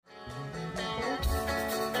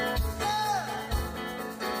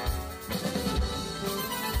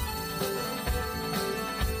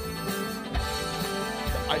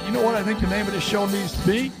You know what I think the name of this show needs to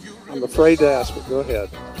be? I'm afraid to ask, but go ahead.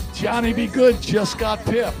 Johnny Be Good just got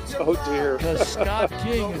Pipp. Oh, dear. Because Scott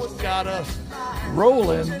King has got us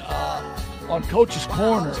rolling on Coach's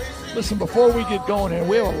Corner. Listen, before we get going here,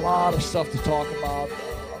 we have a lot of stuff to talk about.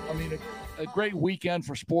 A great weekend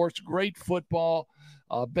for sports, great football,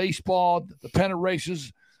 baseball. The pennant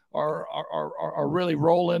races are really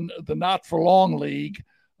rolling. The not-for-long league,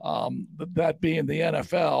 that being the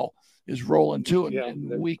NFL, is rolling too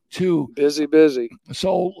in week 2. Busy.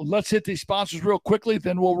 So let's hit these sponsors real quickly,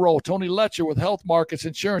 then we'll roll. Tony Letcher with Health Markets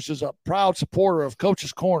Insurance is a proud supporter of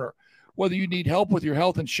Coach's Corner. Whether you need help with your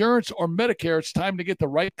health insurance or Medicare, it's time to get the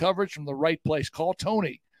right coverage from the right place. Call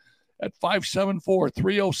Tony at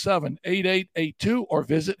 574-307-8882 or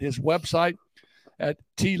visit his website at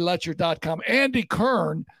tletcher.com. Andy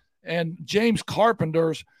Kern and James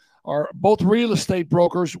Carpenters are both real estate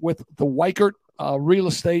brokers with the Weichert Real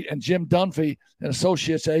Estate and Jim Dunphy and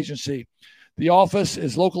Associates Agency. The office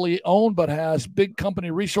is locally owned but has big company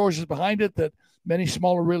resources behind it that many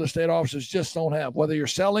smaller real estate offices just don't have. Whether you're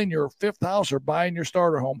selling your fifth house or buying your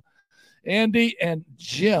starter home, Andy and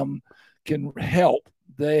Jim can help.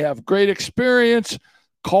 They have great experience.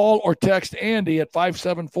 Call or text Andy at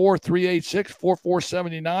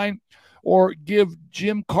 574-386-4479 or give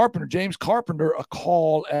James Carpenter, a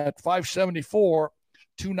call at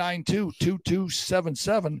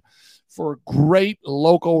 574-292-2277 for great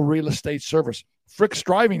local real estate service. Frick's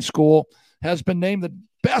Driving School has been named the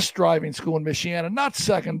best driving school in Michiana. Not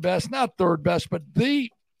second best, not third best, but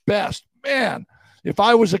the best. Man, if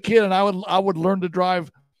I was a kid and I would learn to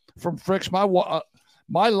drive from Frick's, my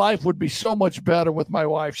life would be so much better with my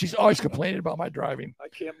wife. She's always complaining about my driving. I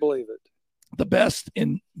can't believe it. The best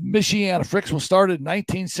in Michiana. Frick's was started in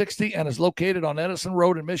 1960 and is located on Edison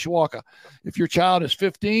Road in Mishawaka. If your child is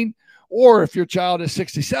 15 or if your child is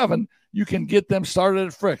 67, you can get them started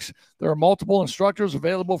at Frick's. There are multiple instructors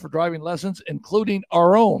available for driving lessons, including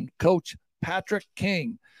our own coach, Patrick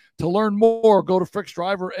King. To learn more, go to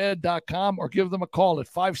fricksdrivered.com or give them a call at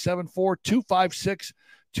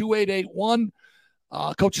 574-256-2881.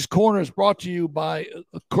 Coach's Corner is brought to you by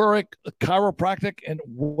Couric Chiropractic and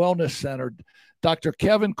Wellness Center. Dr.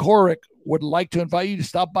 Kevin Couric would like to invite you to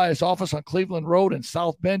stop by his office on Cleveland Road in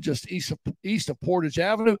South Bend, just east of Portage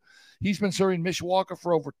Avenue. He's been serving Michiana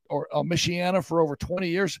for over 20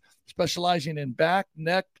 years, specializing in back,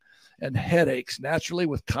 neck, and headaches, naturally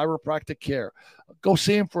with chiropractic care. Go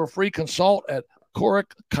see him for a free consult at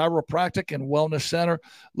Couric Chiropractic and Wellness Center.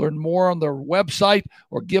 Learn more on their website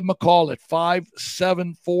or give them a call at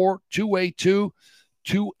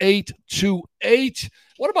 574-282-2828.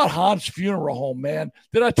 What about Hans Funeral Home, man?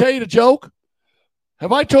 Did I tell you the joke?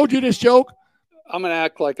 Have I told you this joke? I'm going to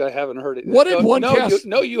act like I haven't heard it. What did casket?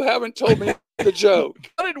 No, you haven't told me the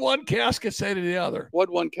joke. What did one casket say to the other? What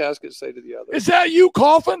one casket say to the other? Is that you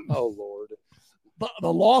coughing? Oh, Lord.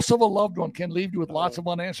 The loss of a loved one can leave you with lots of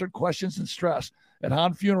unanswered questions and stress. At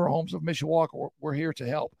Han Funeral Homes of Mishawaka, we're here to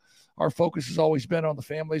help. Our focus has always been on the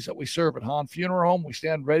families that we serve. At Han Funeral Home, we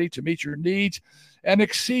stand ready to meet your needs and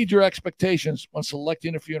exceed your expectations when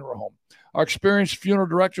selecting a funeral home. Our experienced funeral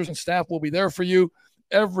directors and staff will be there for you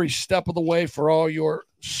every step of the way for all your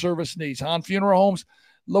service needs. Han Funeral Homes,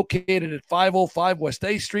 located at 505 West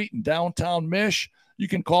A Street in downtown Mish. You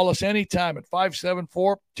can call us anytime at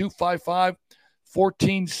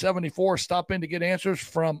 574-255-1474. Stop in to get answers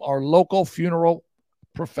from our local funeral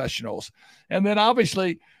professionals. And then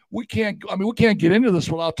obviously we can't get into this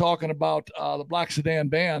without talking about the Black Sedan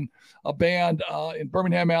Band, a band in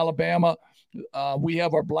Birmingham, Alabama. We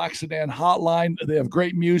have our Black Sedan hotline. They have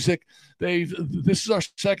great music. This is our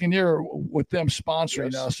second year with them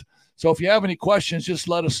sponsoring us. So if you have any questions, just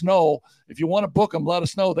let us know. If you want to book them, let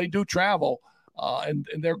us know. They do travel, and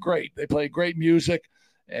they're great. They play great music,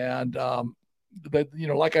 and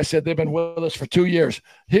like I said, they've been with us for 2 years.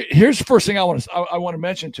 Here's the first thing I want to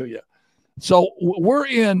mention to you. So we're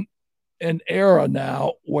in an era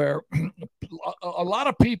now where a lot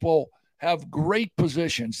of people have great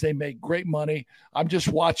positions. They make great money. I'm just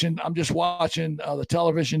watching the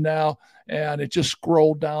television now, and it just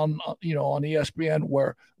scrolled down, on ESPN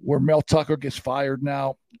where Mel Tucker gets fired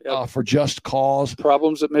now for just cause.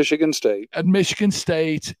 Problems at Michigan State.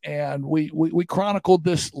 And we chronicled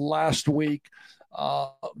this last week.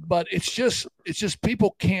 But it's just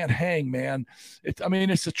people can't hang, man.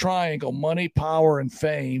 It's a triangle: money, power, and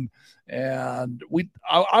fame. And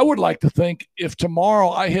I would like to think if tomorrow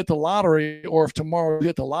I hit the lottery, or if tomorrow we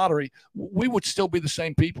hit the lottery, we would still be the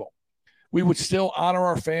same people. We would still honor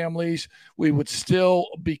our families. We would still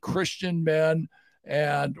be Christian men,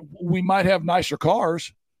 and we might have nicer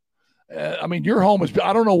cars. I mean, your home is,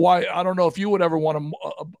 I don't know why, I don't know if you would ever want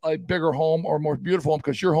a bigger home or a more beautiful home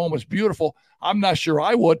because your home is beautiful. I'm not sure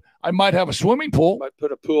I would. I might have a swimming pool. Might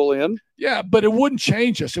put a pool in. Yeah, but it wouldn't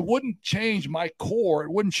change us. It wouldn't change my core.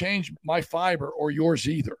 It wouldn't change my fiber or yours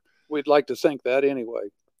either. We'd like to think that anyway.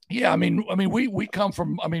 Yeah, I mean, we come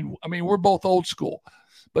from, I mean, we're both old school,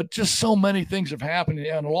 but just so many things have happened.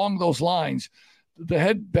 And along those lines, the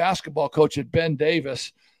head basketball coach at Ben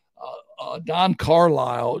Davis, Don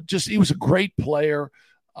Carlisle, he was a great player,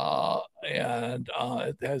 and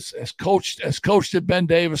has coached at Ben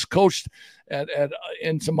Davis, coached at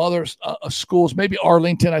in some other schools, maybe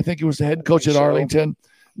Arlington. I think he was the head coach at Arlington.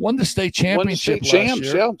 Won the state championship last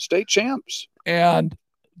year. Yeah, state champs. And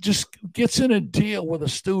just gets in a deal with a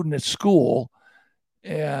student at school,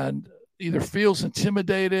 and either feels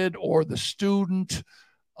intimidated or the student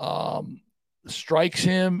strikes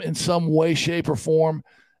him in some way, shape, or form.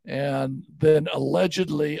 And then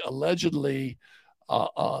allegedly,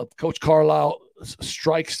 Coach Carlisle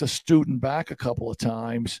strikes the student back a couple of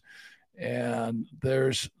times, and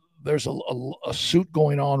there's a suit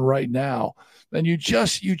going on right now. And you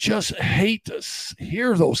just hate to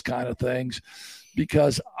hear those kind of things,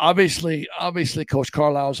 because obviously Coach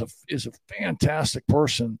Carlisle is a fantastic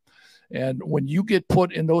person, and when you get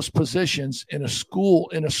put in those positions in a school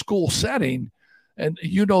setting. And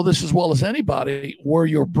you know this as well as anybody, where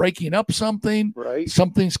you're breaking up something, right?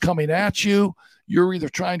 Something's coming at you. You're either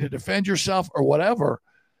trying to defend yourself or whatever,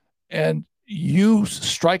 and you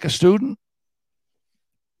strike a student,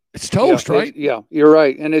 it's toast, right? Yeah, you're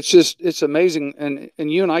right. And it's amazing.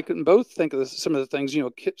 And you and I can both think of some of the things,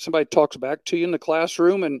 somebody talks back to you in the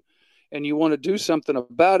classroom, and you want to do something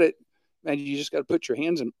about it, and you just got to put your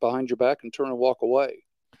hands behind your back and turn and walk away.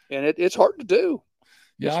 And it's hard to do.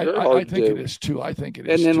 Yeah, I think it is too. I think it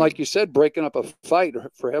is. And then, too. like you said, breaking up a fight,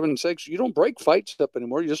 for heaven's sakes, you don't break fights up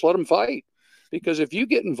anymore. You just let them fight. Because if you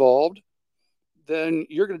get involved, then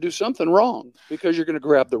you're going to do something wrong, because you're going to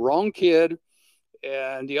grab the wrong kid.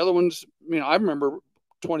 And the other ones, I remember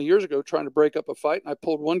 20 years ago trying to break up a fight, and I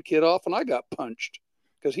pulled one kid off and I got punched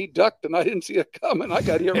because he ducked and I didn't see it coming. I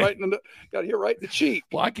got hit right in the cheek.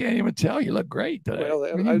 Well, I can't even tell. You look great today. Well,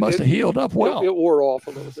 you must have healed up well. It wore off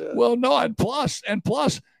a little bit. Well, no, and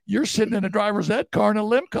plus, you're sitting in a driver's ed car and a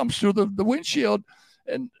limb comes through the windshield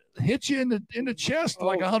and hits you in the chest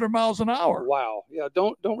like 100 miles an hour. Wow. Yeah,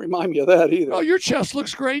 don't remind me of that either. Oh, your chest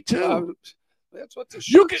looks great too. That's what the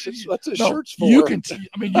shirt's for. You can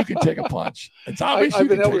take a punch. It's obvious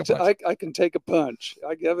I can take a punch.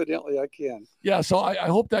 Evidently I can. Yeah, so I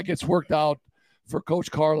hope that gets worked out for Coach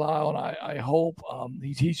Carlisle, and I hope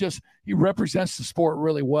he represents the sport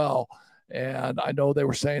really well. And I know they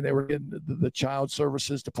were saying they were getting the child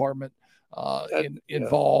services department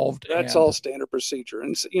involved. That's all standard procedure.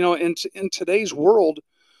 And in today's world,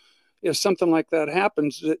 if something like that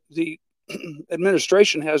happens, the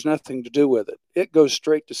administration has nothing to do with it. It goes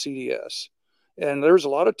straight to CDS. And there's a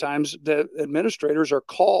lot of times that administrators are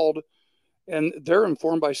called and they're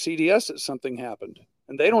informed by CDS that something happened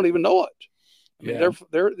and they don't even know it. I mean,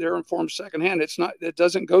 they're informed secondhand. It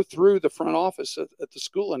doesn't go through the front office at the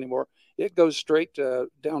school anymore. It goes straight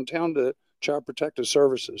downtown to Child Protective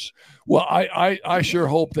Services. Well, I sure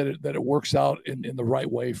hope that it works out in the right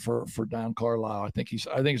way for Don Carlisle. I think he's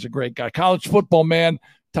a great guy. College football, man.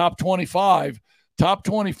 Top 25.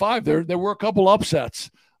 There were a couple upsets.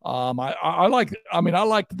 I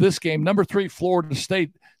liked this game. Number 3, Florida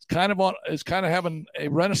State is kind of having a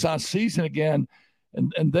renaissance season again,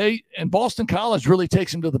 and Boston College really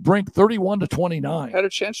takes them to the brink, 31-29. Had a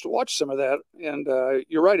chance to watch some of that, and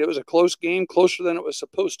you're right. It was a close game, closer than it was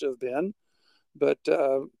supposed to have been. But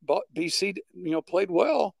BC, played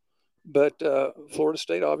well. But Florida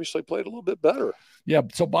State obviously played a little bit better. Yeah,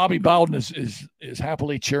 so Bobby Bowden is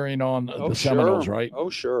happily cheering on the Seminoles, right? Oh,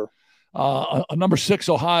 sure. Number 6,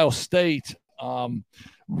 Ohio State,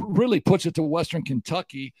 really puts it to Western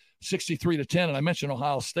Kentucky, 63-10. And I mentioned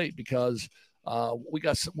Ohio State because we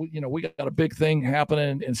got a big thing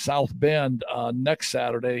happening in South Bend next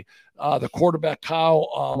Saturday. The quarterback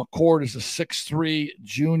Kyle McCord is a 6'3"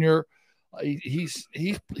 junior. He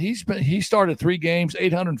started 3 games,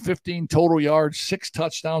 815 total yards, 6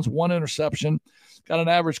 touchdowns, 1 interception. Got an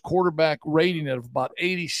average quarterback rating of about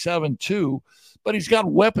 87.2, but he's got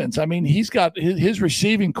weapons. I mean, he's got his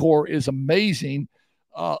receiving core is amazing,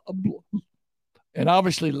 and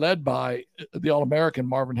obviously led by the All-American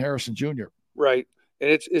Marvin Harrison Jr. Right, and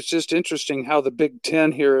it's just interesting how the Big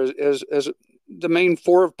Ten here as the main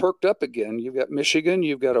 4 have perked up again. You've got Michigan,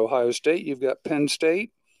 you've got Ohio State, you've got Penn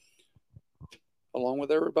State. along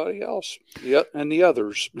with everybody else. Yep, and the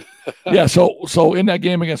others. Yeah. So in that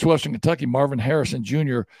game against Western Kentucky, Marvin Harrison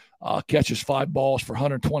Jr. Catches 5 balls for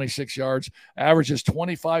 126 yards, averages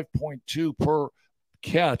 25.2 per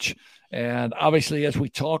catch. And obviously, as we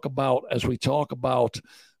talk about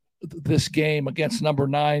this game against number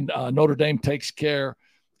 9, Notre Dame takes care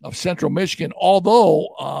of Central Michigan.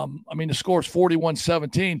 Although, the score is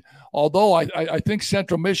 41-17. Although I think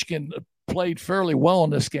Central Michigan played fairly well in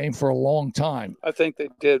this game for a long time. I think they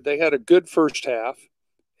did. They had a good first half,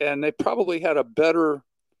 and they probably had a better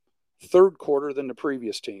third quarter than the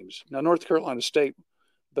previous teams. Now, North Carolina State,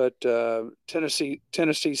 but Tennessee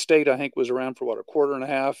State, I think, was around for a quarter and a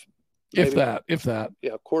half. Maybe. If that.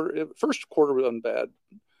 Yeah, first quarter wasn't bad.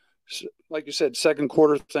 Like you said, second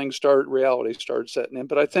quarter reality started setting in.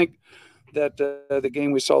 But I think that the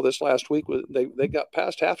game we saw this last week, they got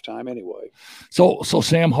past halftime anyway. So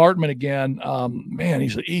Sam Hartman again, man,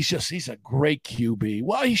 he's a great QB.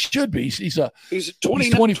 Well, he should be. He's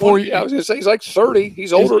 24. 20, yeah, I was going to say he's like 30.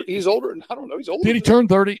 He's older. He's older. I don't know. He's older. Did he turn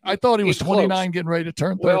 30? I thought he was 29, close. Getting ready to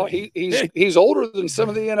turn 30. Well, he's older than some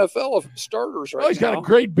of the NFL starters right now. He's got a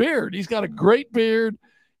great beard.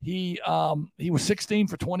 He was 16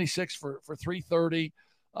 for 26 for 330.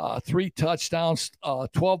 3 touchdowns,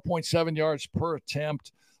 12.7 yards per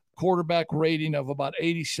attempt, quarterback rating of about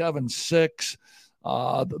 87.6.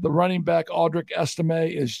 The running back, Audric Estime,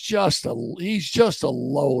 is just a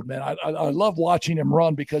load, man. I love watching him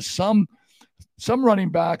run because some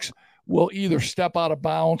running backs will either step out of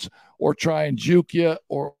bounds or try and juke you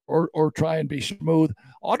or try and be smooth.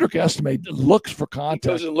 Audric Estime looks for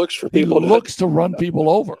contact. He looks for people. He looks to run people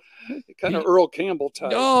over. Kind of Earl Campbell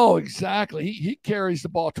type. Oh, exactly. He carries the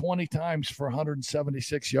ball 20 times for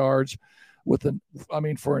 176 yards for an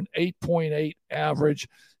 8.8 average.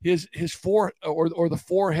 His the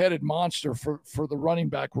four-headed monster for the running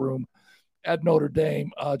back room at Notre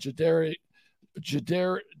Dame, Jardarian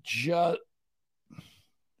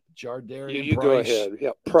You Price, go ahead.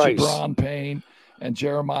 Yeah, Price, Jabron Payne, and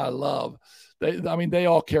Jeremiah Love. They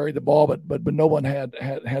all carried the ball, but no one had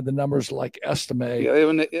the numbers like Estime. Yeah,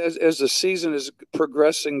 even as the season is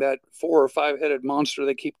progressing, that 4 or 5 headed monster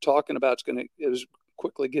they keep talking about is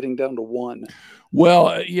quickly getting down to 1.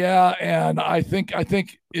 Well, yeah, and I think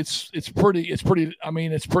it's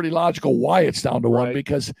pretty logical why it's down to 1, right?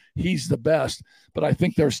 Because he's the best. But I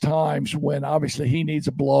think there's times when obviously he needs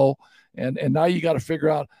a blow. And now you got to figure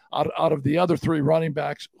out of the other 3 running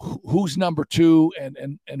backs, who's number 2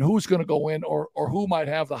 and who's going to go in or who might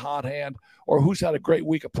have the hot hand or who's had a great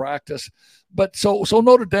week of practice. But so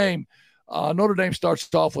Notre Dame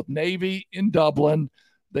starts off with Navy in Dublin.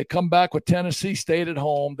 They come back with Tennessee State at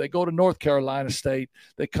home. They go to North Carolina State.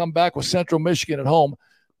 They come back with Central Michigan at home.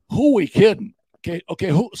 Who are we kidding? Okay.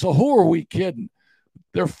 Who are we kidding?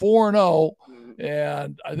 They're 4-0,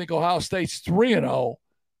 and I think Ohio State's 3-0.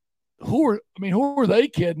 Who are they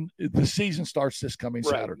kidding? The season starts this coming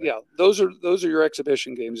Saturday. Yeah, those are your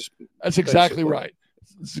exhibition games. That's exactly right.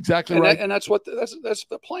 That's exactly right. And that's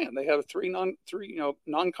the plan. They have 3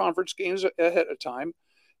 non-conference games ahead of time.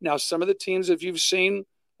 Now, some of the teams, if you've seen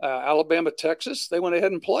Alabama, Texas, they went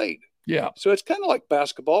ahead and played. Yeah. So it's kind of like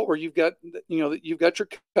basketball where you've got your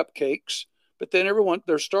cupcakes, but then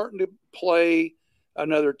they're starting to play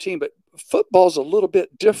another team. But football's a little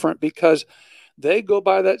bit different because they go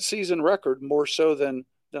by that season record more so than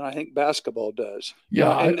I think basketball does.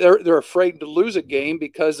 Yeah, and they're afraid to lose a game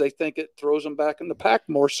because they think it throws them back in the pack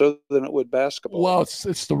more so than it would basketball. Well,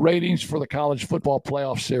 it's the ratings for the college football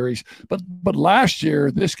playoff series. But last year,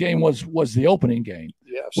 this game was the opening game.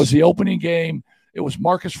 Yes, was the opening game. It was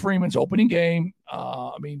Marcus Freeman's opening game.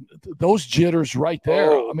 Those jitters right there.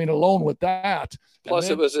 Oh. Alone with that. Plus,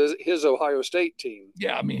 it was his Ohio State team.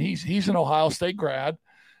 Yeah, he's an Ohio State grad.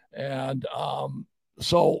 And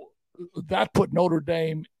so that put Notre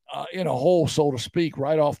Dame in a hole, so to speak,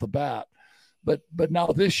 right off the bat. But now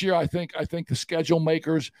this year, I think the schedule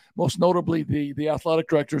makers, most notably the athletic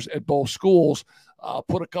directors at both schools,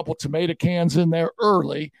 put a couple tomato cans in there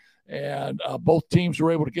early, and both teams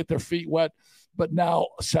were able to get their feet wet. But now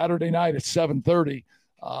Saturday night at 7:30,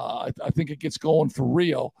 I think it gets going for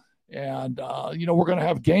real. And, we're going to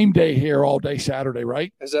have game day here all day Saturday,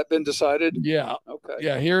 right? Has that been decided? Yeah. Okay.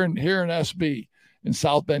 Yeah, here in SB in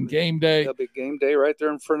South Bend, game day. There'll be game day right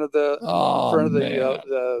there in front of the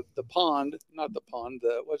pond, not the pond,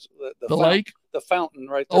 the lake? The fountain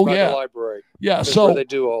right there by the library. Yeah, so where they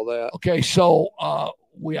do all that. Okay, so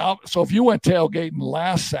so if you went tailgating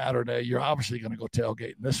last Saturday, you're obviously going to go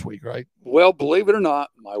tailgating this week, right? Well, believe it or not,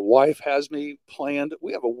 my wife has me planned.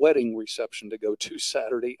 We have a wedding reception to go to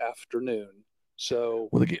Saturday afternoon, so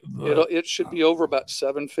it should be over about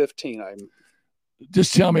 7:15.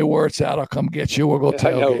 Just tell me where it's at. I'll come get you. We'll go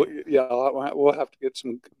tailgate. Yeah, we'll have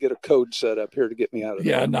to get a code set up here to get me out of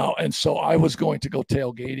there. Yeah, no. And so I was going to go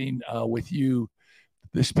tailgating with you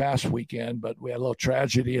this past weekend, but we had a little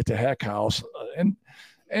tragedy at the Heck House. And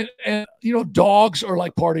dogs are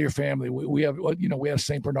like part of your family. We have a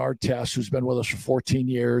St. Bernard Tess who's been with us for 14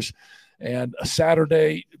 years. And a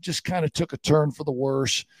Saturday just kind of took a turn for the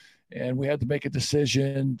worse. And we had to make a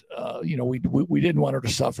decision. We didn't want her to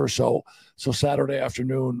suffer. So Saturday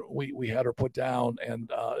afternoon, we had her put down, and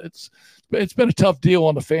it's been a tough deal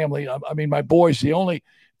on the family. I mean, my boys, the only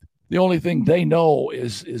thing they know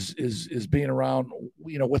is being around,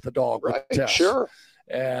 with the dog, right? With Tess. Sure.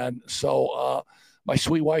 And so my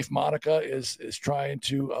sweet wife Monica is trying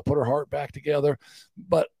to put her heart back together.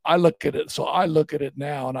 But I look at it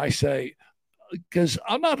now, and I say, because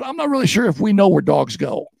I'm not really sure if we know where dogs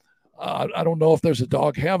go. I don't know if there's a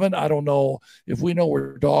dog heaven. I don't know if we know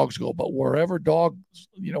where dogs go, but wherever dogs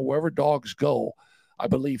go, I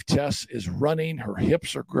believe Tess is running. Her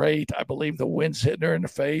hips are great. I believe the wind's hitting her in the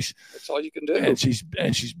face. That's all you can do. And she's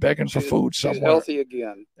begging for food somewhere. She's healthy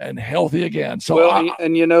again. So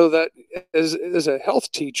that as a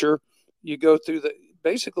health teacher, you go through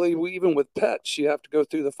basically even with pets, you have to go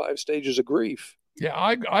through the 5 stages of grief. Yeah,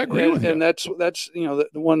 I agree with you. And that's the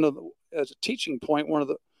one of as a teaching point,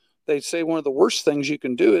 they say one of the worst things you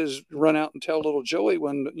can do is run out and tell little Joey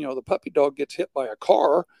when, the puppy dog gets hit by a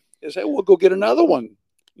car is, hey, we'll go get another one.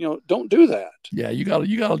 Don't do that. Yeah. You gotta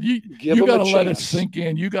let it sink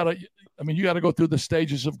in. You gotta go through the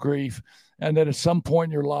stages of grief. And then at some point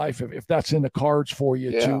in your life, if that's in the cards for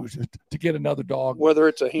you to get another dog, whether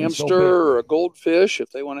it's a hamster or a goldfish,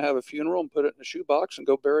 if they want to have a funeral and put it in a shoebox and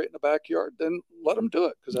go bury it in the backyard, then let them do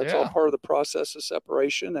it. Cause that's all part of the process of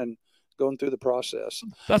separation and going through the process.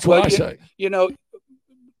 That's what I say.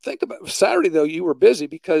 Think about Saturday though. You were busy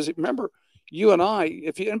because remember you and I,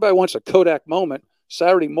 if anybody wants a Kodak moment,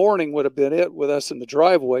 Saturday morning would have been it with us in the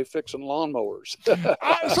driveway fixing lawnmowers.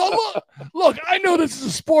 So look, I know this is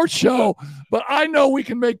a sports show, but I know we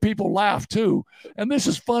can make people laugh too. And this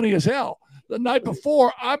is funny as hell. The night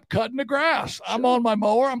before, I'm cutting the grass. Sure. I'm on my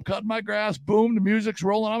mower. I'm cutting my grass. Boom, the music's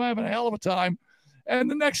rolling. I'm having a hell of a time.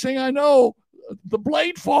 And the next thing I know, the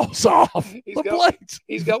blade falls off.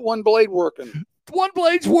 He's got one blade working. One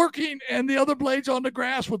blade's working, and the other blade's on the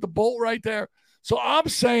grass with the bolt right there. So I'm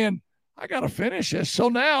saying, I got to finish this. So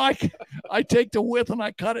now I take the width and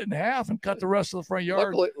I cut it in half and cut the rest of the front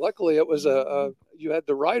yard. Luckily it was you had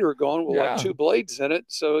the rider going with like 2 blades in it,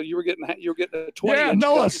 so you were getting a 20 inch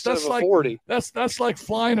cut instead of a 40. That's like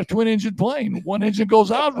flying a twin engine plane. One engine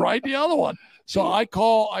goes out, right, the other one. So I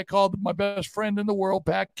called my best friend in the world,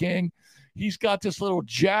 Pat King. He's got this little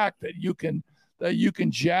jack that you can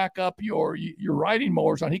jack up your riding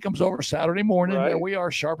mowers on. He comes over Saturday morning. Right. There we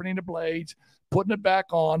are, sharpening the blades, putting it back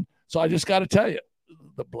on. So I just got to tell you,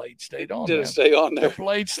 the blade stayed on. Did it stay on there? The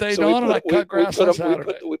blade stayed on, and I cut grass on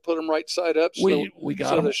Saturday. We put them right side up. So we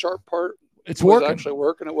got them. The sharp part was working. Actually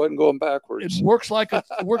working. It wasn't going backwards. It works like a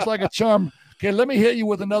charm. Okay, let me hit you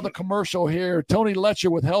with another commercial here. Tony Letcher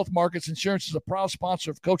with Health Markets Insurance is a proud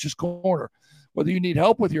sponsor of Coach's Corner. Whether you need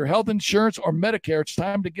help with your health insurance or Medicare, it's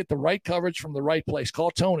time to get the right coverage from the right place. Call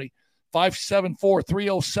Tony,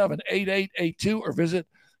 574-307-8882, or visit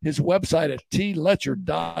his website at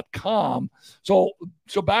tletcher.com. So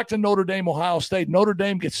back to Notre Dame, Ohio State. Notre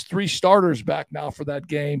Dame gets 3 starters back now for that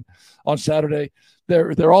game on Saturday.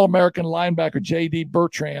 Their All-American linebacker, J.D.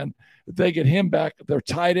 Bertrand, if they get him back, their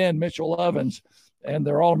tight end, Mitchell Evans, and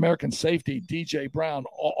their All-American safety, D.J. Brown,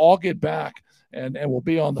 all get back and will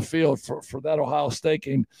be on the field for that Ohio State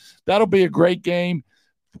game. That'll be a great game.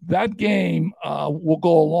 That game will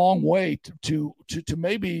go a long way to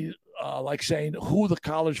maybe like saying who the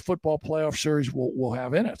college football playoff series will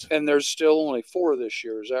have in it. And there's still only 4 this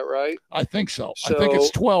year. Is that right? I think so. I think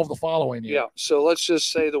it's 12 the following year. Yeah. So let's just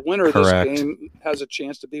say the winner of this game has a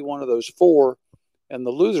chance to be one of those 4, and the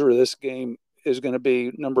loser of this game is going to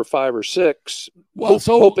be number 5 or 6. Well,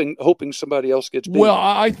 hoping somebody else gets beat. Well,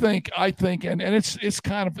 I think, and it's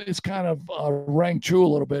kind of rang true a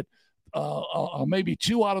little bit. Maybe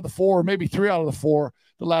 2 out of the 4, maybe 3 out of the 4,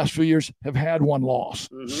 the last few years have had 1 loss.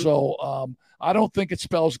 Mm-hmm. So I don't think it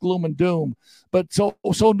spells gloom and doom. But so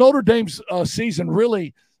Notre Dame's season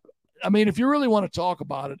really, I mean, if you really want to talk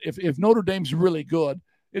about it, if Notre Dame's really good,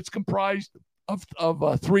 it's comprised of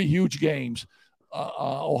 3 huge games.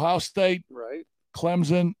 Ohio State, right,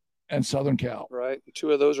 Clemson, and Southern Cal. Right.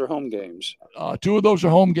 2 of those are home games. 2 of those are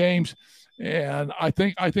home games. And I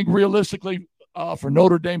think realistically, for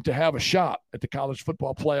Notre Dame to have a shot at the college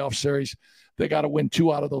football playoff series, they got to win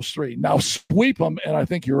 2 out of those 3. Now sweep them, and I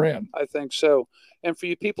think you're in. I think so. And for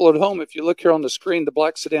you people at home, if you look here on the screen, the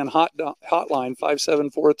Black Sedan hotline,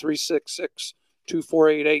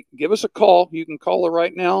 574-366-2488. Give us a call. You can call her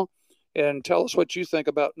right now and tell us what you think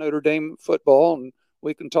about Notre Dame football, and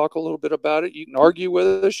we can talk a little bit about it. You can argue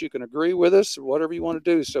with us. You can agree with us, or whatever you want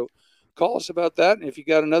to do. So call us about that. And if you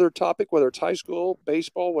got another topic, whether it's high school,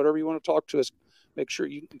 baseball, whatever you want to talk to us, make sure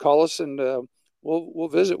you can call us, and we'll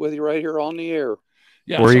visit with you right here on the air.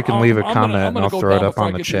 Yeah, or so you can leave a comment and I'll throw it up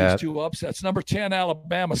on the chat. These two upsets. Number 10,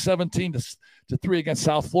 Alabama, 17-3 against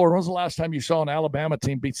South Florida. When was the last time you saw an Alabama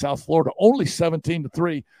team beat South Florida? Only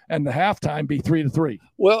 17-3, and the halftime be 3-3.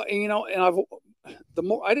 Well, and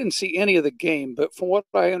I didn't see any of the game, but from what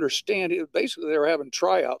I understand, basically they were having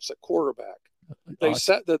tryouts at quarterback. They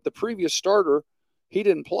said that the previous starter, he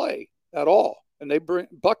didn't play at all, and they bring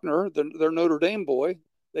Buckner, their Notre Dame boy.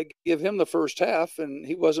 They give him the first half, and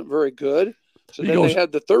he wasn't very good. So then they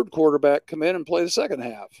had the third quarterback come in and play the second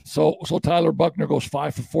half. So Tyler Buckner goes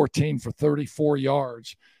 5 for 14 for 34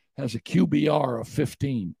 yards, has a QBR of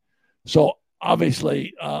 15. So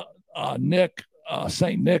obviously,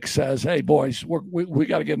 St. Nick says, "Hey boys, we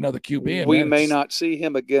got to get another QB in." We may not see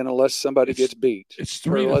him again unless somebody gets beat. It's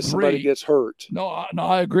 3-3. Unless somebody gets hurt. No,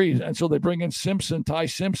 I agree. And so they bring in Ty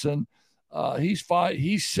Simpson. He's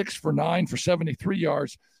 6 for 9 for 73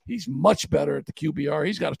 yards. He's much better at the QBR.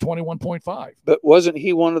 He's got a 21.5. But wasn't he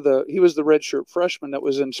he was the redshirt freshman that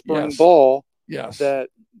was in spring ball? Yes. That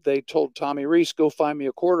they told Tommy Rees, go find me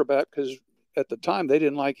a quarterback, because at the time they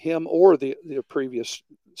didn't like him or the previous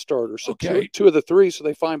starter. So two of the three, so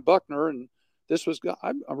they find Buckner, and this was,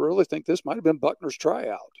 I really think this might have been Buckner's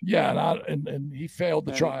tryout. Yeah, and he failed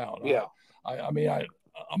the tryout. Yeah.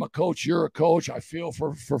 I'm a coach. You're a coach. I feel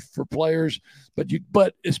for players,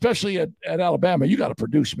 but especially at Alabama, you got to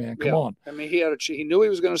produce, man. Come on. I mean, he knew he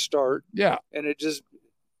was going to start. Yeah. And it just,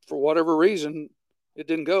 for whatever reason, it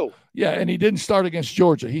didn't go. Yeah, and he didn't start against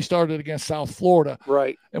Georgia. He started against South Florida.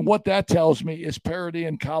 Right. And what that tells me is parity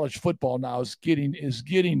in college football now is getting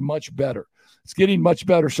much better. It's getting much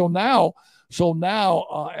better. So now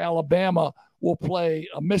Alabama will play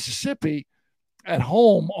Mississippi at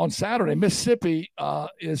home on Saturday. Mississippi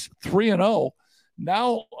is 3-0.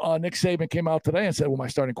 Now Nick Saban came out today and said, "Well, my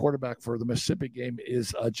starting quarterback for the Mississippi game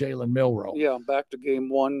is Jalen Milroe." Yeah, back to game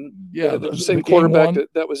one. Yeah, the same quarterback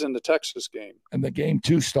that was in the Texas game, and the game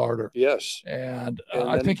 2 starter. Yes, and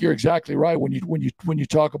I think you're exactly right when you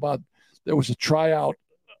talk about there was a tryout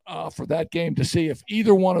for that game to see if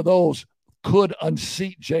either one of those could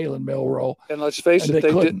unseat Jalen Milroe. And let's face it,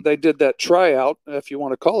 they did that tryout, if you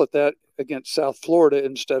want to call it that, against South Florida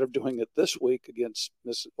instead of doing it this week against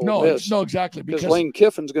Ole Miss. No, exactly. Because Lane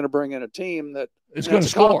Kiffin's going to bring in a team that is going to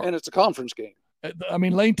score. And it's a conference game. I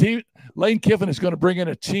mean, Lane Kiffin is going to bring in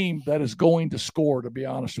a team that is going to score, to be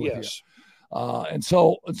honest with you. And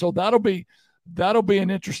so that'll be an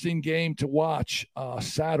interesting game to watch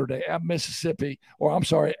Saturday at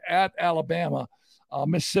at Alabama,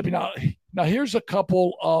 Mississippi. Now here's a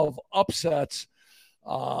couple of upsets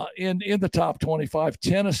in the top 25.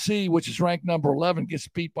 Tennessee, which is ranked number 11, gets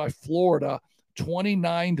beat by Florida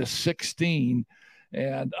 29-16.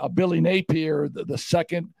 And Billy Napier, the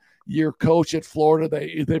second-year coach at Florida,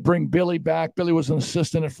 they bring Billy back. Billy was an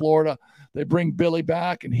assistant at Florida. They bring Billy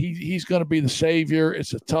back, and he's going to be the savior.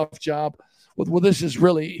 It's a tough job. Well, this is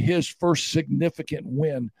really his first significant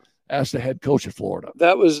win as the head coach at Florida.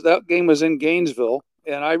 That game was in Gainesville.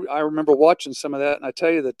 And I remember watching some of that, and I tell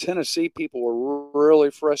you, the Tennessee people were really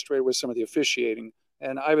frustrated with some of the officiating.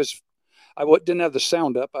 And I didn't have the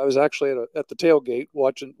sound up. I was actually at the tailgate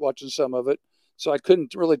watching some of it, so I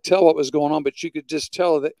couldn't really tell what was going on. But you could just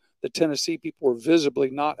tell that the Tennessee people were visibly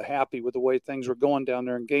not happy with the way things were going down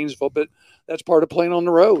there in Gainesville. But that's part of playing on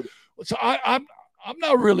the road. So I'm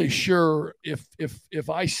not really sure if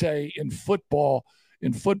I say in football,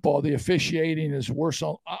 the officiating is worse.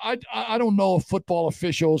 I don't know if football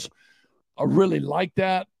officials are really like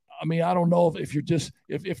that. I mean, I don't know if you're just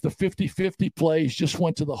if the 50-50 plays just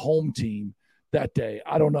went to the home team that day.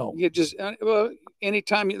 I don't know. You just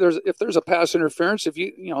anytime if there's a pass interference, if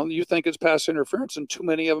you think it's pass interference, and too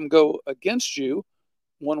many of them go against you,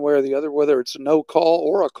 one way or the other, whether it's a no call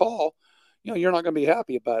or a call, you're not going to be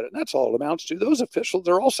happy about it. And that's all it amounts to. Those officials,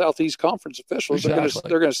 they're all Southeast Conference officials. Exactly.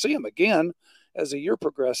 They're going to see them again as the year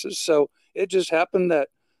progresses. So it just happened that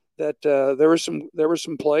there were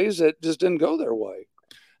some plays that just didn't go their way.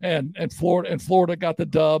 And Florida got the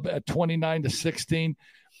dub at 29-16.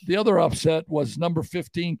 The other upset was number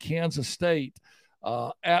 15 Kansas State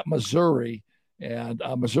at Missouri, and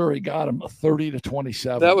Missouri got them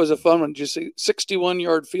 30-27. That was a fun one. Did you see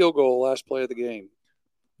 61-yard field goal last play of the game?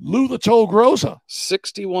 Lou the Toe Groza,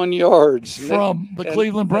 61 yards from the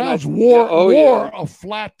Cleveland Browns, wore a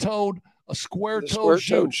flat-toed, a square-toed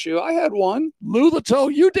shoe. I had one. Lou the Toe,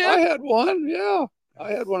 you did? I had one, yeah.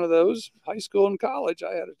 I had one of those. High school and college,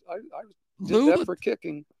 I did that for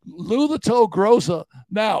kicking. Lou the Toe Groza.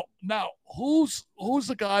 Now, who's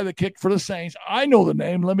the guy that kicked for the Saints? I know the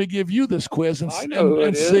name. Let me give you this quiz and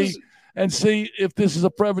see if this is a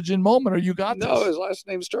Prevagen moment or you got this. No, his last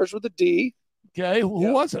name starts with a D. Okay,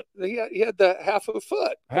 who was it? He had that half a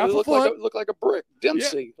foot. Looked like a brick.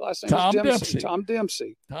 Dempsey. Yeah. Last name was Dempsey. Tom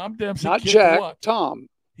Dempsey. Tom Dempsey. Not Jack. Tom.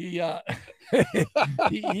 He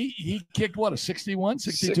he kicked what, a 61,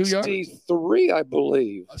 62 yarder? 63, I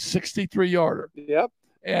believe. A 63-yarder. Yep.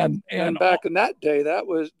 And back in that day, that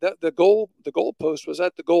was the goalpost was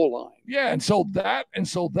at the goal line. Yeah, and so that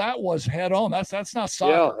was head on. That's not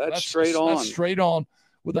soccer. Yeah, that's straight on. That's straight on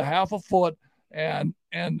with a half a foot and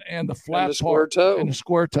the flat and the square toe. And the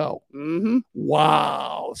square toe. Mm-hmm.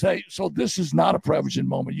 Wow. So this is not a Prevagen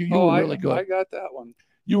moment. You were really good. I got that one.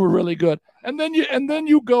 You were really good. And then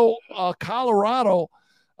you go Colorado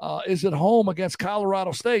is at home against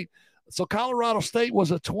Colorado State. So Colorado State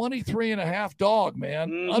was a 23.5 dog,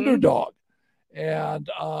 man, underdog. And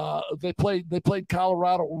they played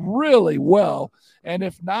Colorado really well. And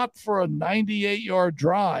if not for a 98-yard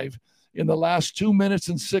drive in the last 2 minutes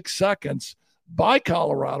and 6 seconds by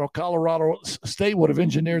Colorado State would have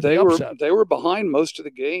engineered the upset. They were behind most of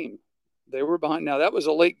the game. They were behind. Now, that was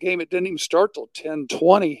a late game. It didn't even start till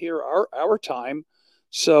 10:20 here, our time.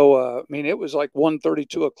 So, it was like 1:30,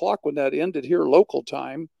 2 o'clock when that ended here, local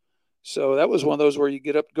time. So that was one of those where you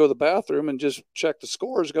get up to go to the bathroom and just check the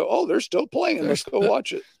scores, go, oh, they're still playing. Let's go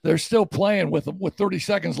watch it. They're still playing with 30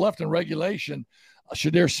 seconds left in regulation.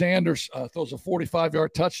 Shadir Sanders throws a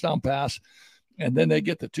 45-yard touchdown pass, and then they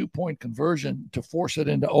get the 2-point conversion to force it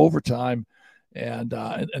into overtime. And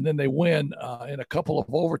then they win in a couple of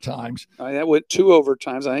overtimes. That went 2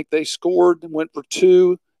 overtimes. I think they scored and went for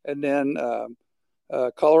 2, and then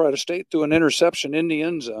Colorado State threw an interception in the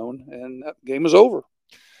end zone, and that game was over.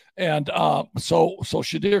 And so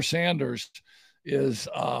Shadir Sanders is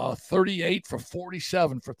 38 for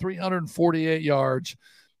 47 for 348 yards,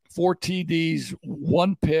 4 TDs,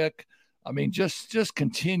 1 pick. I mean, just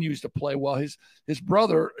continues to play well. His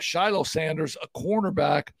brother Shiloh Sanders, a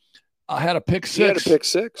cornerback, had a pick six.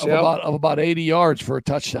 Of about 80 yards for a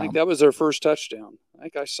touchdown. I think that was their first touchdown. I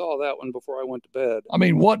think I saw that one before I went to bed. I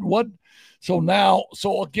mean,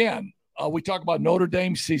 so again, we talk about Notre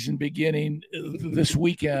Dame season beginning this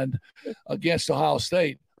weekend against Ohio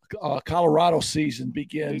State. Colorado season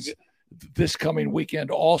begins this coming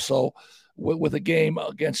weekend also with a game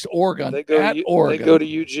against Oregon Oregon. They go to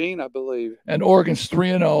Eugene, I believe. And Oregon's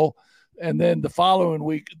 3-0. And then the following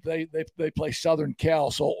week they play Southern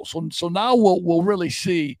Cal. So now we'll really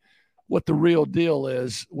see what the real deal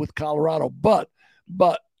is with Colorado. But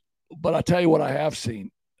I tell you what I have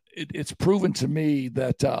seen. It's proven to me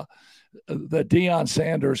that Deion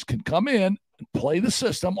Sanders can come in and play the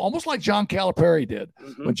system almost like John Calipari did.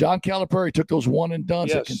 Mm-hmm. When John Calipari took those one and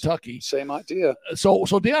dones at Kentucky. Same idea. So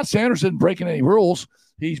Deion Sanders isn't breaking any rules.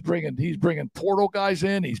 He's bringing portal guys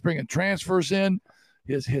in. He's bringing transfers in.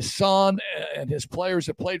 His son and his players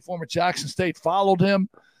that played for him at Jackson State followed him.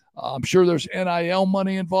 I'm sure there's NIL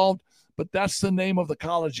money involved, but that's the name of the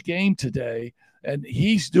college game today, and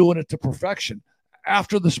he's doing it to perfection.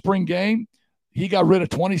 After the spring game, he got rid of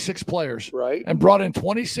 26 players, right, and brought in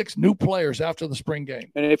 26 new players after the spring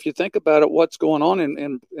game. And if you think about it, what's going on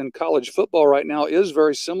in college football right now is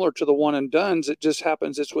very similar to the one and dones. It just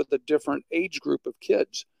happens it's with a different age group of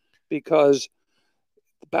kids, because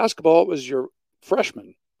basketball was your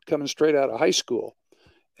freshmen coming straight out of high school.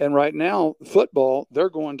 And right now, football, they're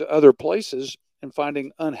going to other places and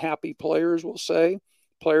finding unhappy players, we'll say,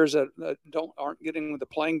 players that aren't getting the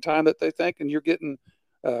playing time that they think. And you're getting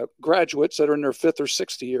graduates that are in their 5th or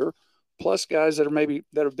 6th year, plus guys that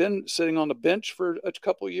have been sitting on the bench for a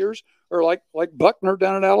couple of years, or like Buckner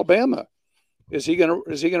down in Alabama. Is he gonna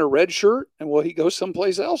redshirt, and will he go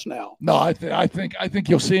someplace else now? No, I think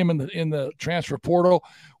you'll see him in the transfer portal.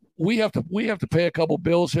 We have to pay a couple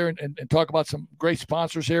bills here and talk about some great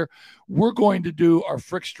sponsors here. We're going to do our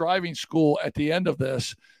Frick's Driving School at the end of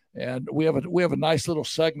this, and we have a nice little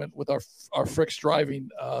segment with our Frick's Driving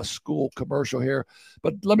School commercial here.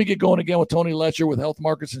 But let me get going again with Tony Letcher with Health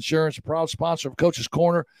Markets Insurance, a proud sponsor of Coach's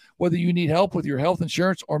Corner. Whether you need help with your health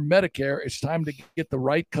insurance or Medicare, it's time to get the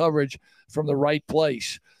right coverage from the right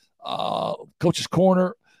place. Coach's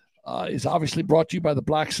Corner is obviously brought to you by the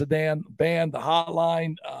Black Sedan Band, the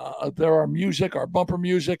Hotline. There are music, our bumper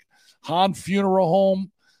music, Han Funeral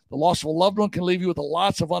Home. The loss of a loved one can leave you with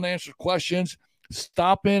lots of unanswered questions.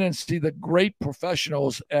 Stop in and see the great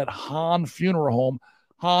professionals at Hahn Funeral Home.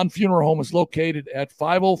 Hahn Funeral Home is located at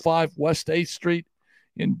 505 West 8th Street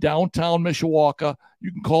in downtown Mishawaka.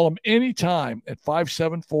 You can call them anytime at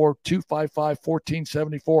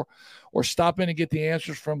 574-255-1474 or stop in and get the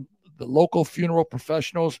answers from the local funeral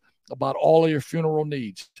professionals about all of your funeral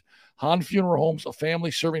needs. Hahn Funeral Home's a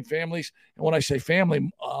family serving families. And when I say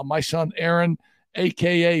family, my son Aaron,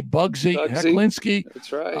 a.k.a. Bugsy Hecklinski,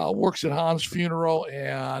 that's right, works at Hahn's Funeral,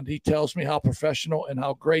 and he tells me how professional and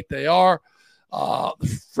how great they are.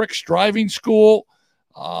 Frick's Driving School,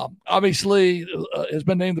 obviously, has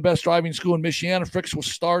been named the best driving school in Michiana. Frick's was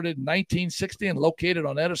started in 1960 and located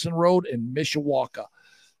on Edison Road in Mishawaka.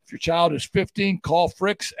 If your child is 15, call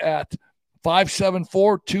Frick's at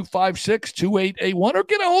 574-256-2881 or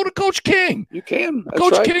get a hold of Coach King. You can. That's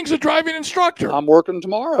Coach right. King's a driving instructor. I'm working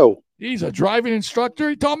tomorrow. He's a driving instructor.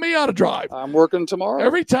 He taught me how to drive. I'm working tomorrow.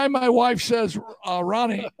 Every time my wife says,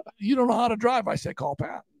 Ronnie, you don't know how to drive, I say, call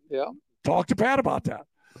Pat. Yeah. Talk to Pat about that.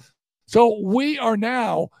 So we are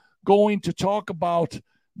now going to talk about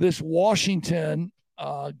this Washington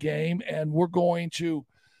game, and we're going to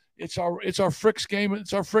it's our Frick's game.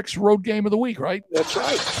 It's our Frick's road game of the week, right? That's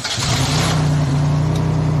right.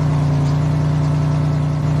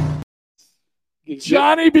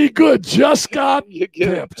 Johnny Be Good just got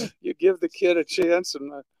pipped. You give the kid a chance,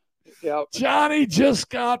 and Johnny just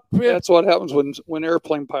got pipped. That's what happens when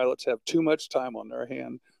airplane pilots have too much time on their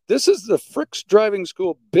hand. This is the Frick's Driving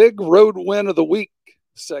School Big Road Win of the Week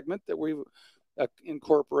segment that we've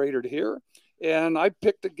incorporated here. And I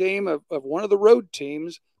picked a game of one of the road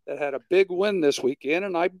teams that had a big win this weekend,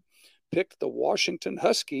 and I picked the Washington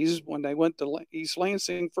Huskies when they went to East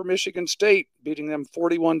Lansing for Michigan State, beating them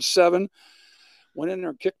 41-7. Went in there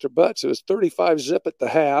and kicked their butts. It was 35-zip at the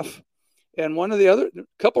half. And one of the other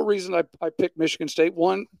couple reasons I picked Michigan State,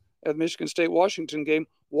 one at the Michigan State-Washington game,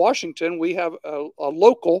 Washington, we have a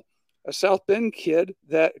local, a South Bend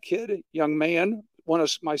young man, one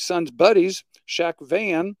of my son's buddies, Shaq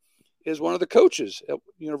Van, is one of the coaches at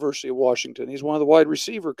University of Washington. He's one of the wide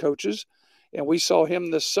receiver coaches. And we saw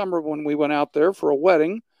him this summer when we went out there for a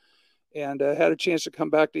wedding, and had a chance to come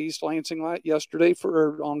back to East Lansing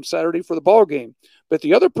on Saturday for the ball game. But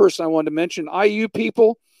the other person I wanted to mention, IU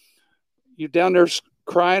people, you down there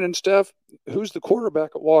crying and stuff, who's the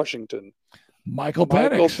quarterback at Washington? Michael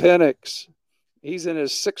Penix. Michael Penix. He's in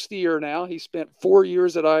his 6th year now. He spent 4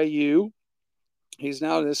 years at IU. He's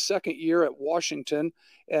now in his 2nd year at Washington.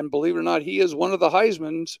 And believe it or not, he is one of the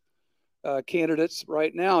Heisman's candidates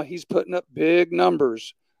right now. He's putting up big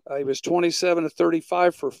numbers. He was 27 of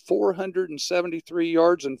 35 for 473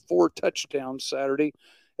 yards and 4 touchdowns Saturday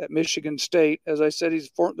at Michigan State. As I said, he's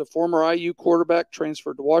the former IU quarterback,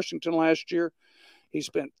 transferred to Washington last year. He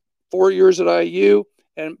spent 4 years at IU,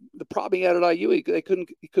 and the problem he had at IU, he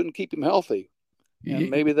couldn't keep him healthy. And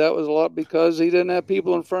maybe that was a lot because he didn't have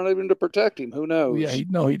people in front of him to protect him. Who knows? Yeah, he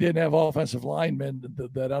didn't have offensive linemen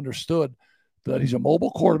that understood that he's a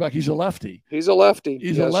mobile quarterback. He's a lefty. He's a lefty.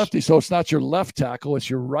 He's a lefty. So it's not your left tackle. It's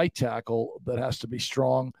your right tackle that has to be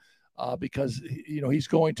strong because, he's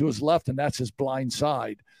going to his left, and that's his blind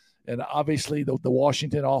side. And obviously the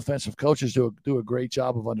Washington offensive coaches do a great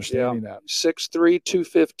job of understanding that. 6'3",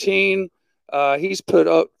 215. He's put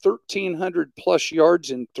up 1,300-plus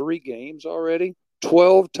yards in 3 games already.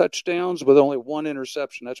 12 touchdowns with only 1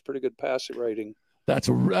 interception. That's pretty good passing rating. That's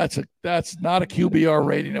not a QBR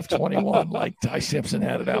rating of 21 like Ty Simpson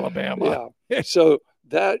had at Alabama. Yeah. So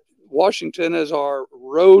that Washington is our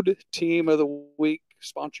road team of the week,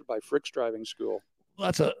 sponsored by Frick's Driving School.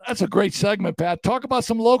 That's a great segment, Pat. Talk about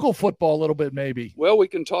some local football a little bit, maybe. Well, we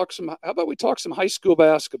can talk some. How about we talk some high school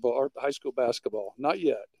basketball? Not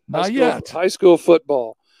yet. High school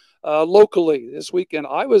football. Locally this weekend,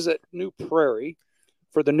 I was at New Prairie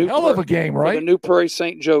for the hell of a game, right? The New Prairie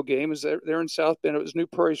St. Joe game. Is there in South Bend. It was New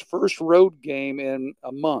Prairie's first road game in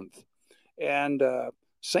a month, and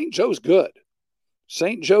St. Joe's good.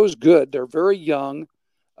 They're very young.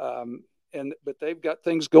 But they've got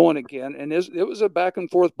things going again, and it was a back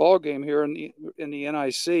and forth ball game here in the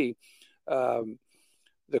NIC.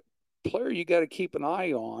 The player you got to keep an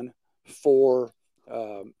eye on for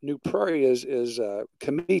New Prairie is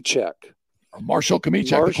Kamichek. Marshall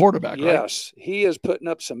Kamichek, the quarterback. Yes, right? He is putting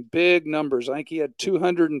up some big numbers. I think he had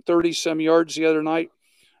 230 some yards the other night.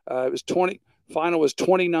 It was final was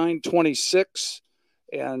 29-26,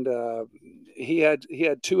 and he had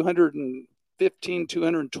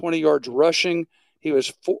 220 yards rushing. He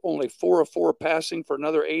was only 4 of 4 passing for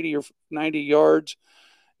another 80 or 90 yards.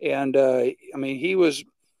 And, he was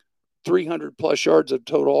 300-plus yards of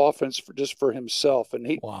total offense just for himself.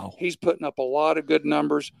 And he's putting up a lot of good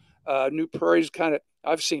numbers. New Prairie's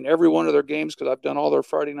I've seen every one of their games because I've done all their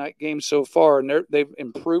Friday night games so far, and they've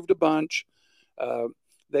improved a bunch.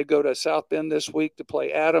 They go to South Bend this week to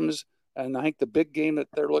play Adams, and I think the big game that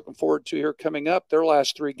they're looking forward to here coming up, their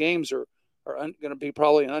last 3 games are going to be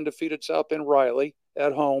probably an undefeated South Bend Riley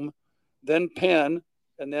at home, then Penn,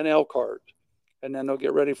 and then Elkhart. And then they'll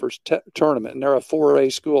get ready for tournament. And they're a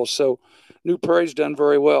 4A school. So New Prairie's done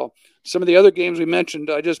very well. Some of the other games we mentioned,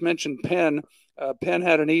 I just mentioned Penn. Penn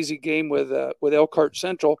had an easy game with Elkhart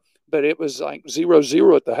Central, but it was like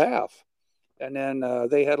 0-0 at the half. And then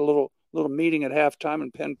they had a little meeting at halftime,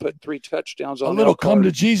 and Penn put 3 touchdowns on a little Elkhart. Come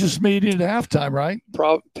to Jesus meeting at halftime, right?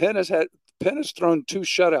 Penn has thrown 2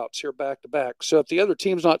 shutouts here back to back. So if the other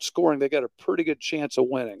team's not scoring, they got a pretty good chance of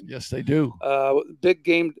winning. Yes, they do. Big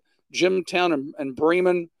game. Jimtown and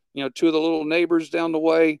Bremen, 2 of the little neighbors down the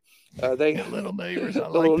way. Little neighbors, I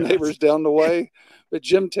little like neighbors down the way. But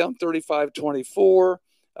Jimtown 35-24.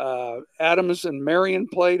 Adams and Marion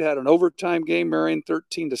had an overtime game. Marion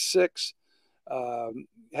 13-6.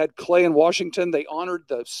 Had Clay and Washington. They honored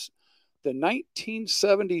the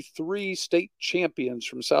 1973 state champions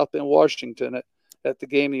from South Bend, Washington, at the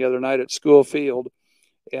game the other night at School Field.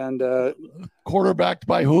 And quarterbacked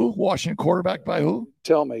by who? Washington quarterbacked by who?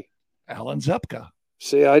 Tell me. Alan Zepka.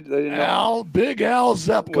 See, I didn't know. Big Al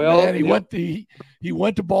Zepka, man. He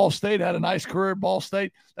went to Ball State, had a nice career at Ball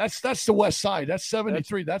State. That's the West Side. That's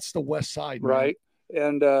 73. That's the West Side, man. Right.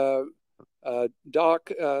 And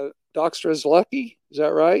Doc Strzelecki, is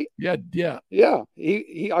that right? Yeah.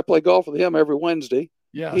 I play golf with him every Wednesday.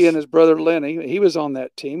 Yes. He and his brother Lenny. He was on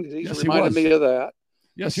that team because he reminded me of that.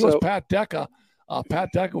 Yes, he was. Pat Decca. Pat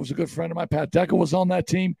Decca was a good friend of mine. Pat Decca was on that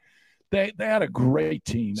team. They had a great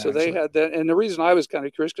team. So actually. They had that, and the reason I was kind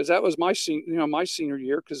of curious because that was my senior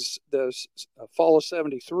year because the fall of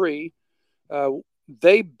 '73,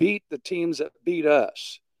 they beat the teams that beat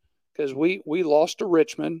us because we lost to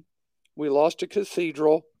Richmond, we lost to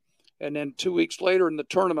Cathedral, and then 2 weeks later in the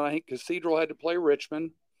tournament, I think Cathedral had to play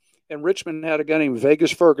Richmond, and Richmond had a guy named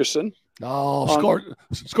Vegas Ferguson. Scored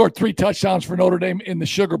 3 touchdowns for Notre Dame in the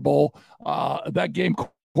Sugar Bowl. That game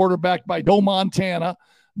quarterbacked by Joe Montana.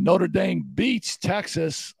 Notre Dame beats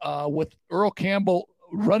Texas with Earl Campbell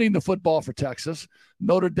running the football for Texas.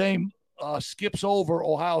 Notre Dame skips over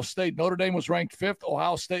Ohio State. Notre Dame was ranked 5th.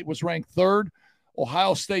 Ohio State was ranked 3rd.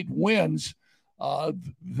 Ohio State wins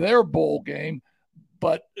their bowl game,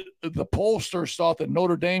 but the pollsters thought that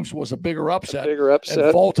Notre Dame's was a bigger upset.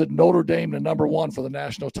 And vaulted Notre Dame to number 1 for the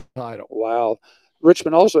national title. Wow.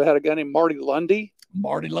 Richmond also had a guy named Marty Lundy.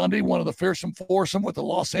 One of the fearsome foursome with the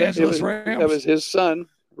Los Angeles Rams. That was his son.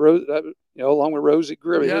 Along with Rosie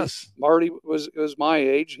Gribby. Yes. Marty was my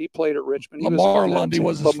age. He played at Richmond. Lamar Lundy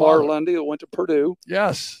was his Lamar father. Lundy went to Purdue.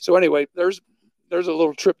 Yes. So anyway, there's a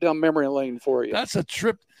little trip down memory lane for you. That's a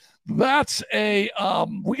trip. That's a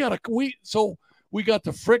we got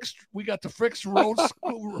the Fricks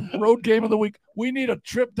road game of the week. We need a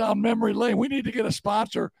trip down memory lane. We need to get a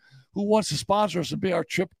sponsor who wants to sponsor us and be our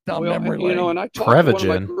trip down memory lane. And I talked to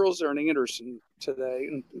one of my girls there in Anderson today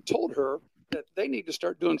and told her that they need to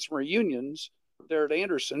start doing some reunions there at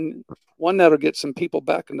Anderson. One that'll get some people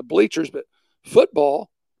back in the bleachers, but football,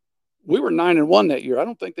 we were 9-1 that year. I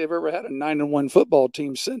don't think they've ever had a 9-1 football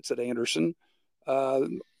team since at Anderson.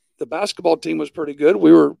 The basketball team was pretty good.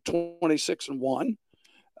 We were 26-1.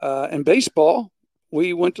 And baseball,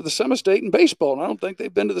 we went to the semi-state in baseball, and I don't think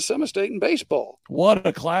they've been to the semi-state in baseball. What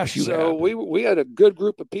a class you had. So we had a good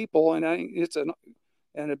group of people, and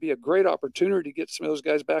it'd be a great opportunity to get some of those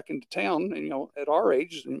guys back into town. And, at our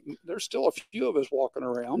age, there's still a few of us walking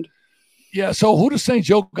around. Yeah. So who does St.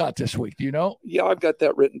 Joe got this week? Do you know? Yeah, I've got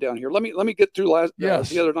that written down here. Let me get through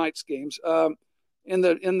the other night's games. I've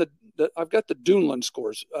got the Duneland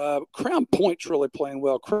scores. Crown Point's really playing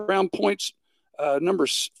well. Crown Point's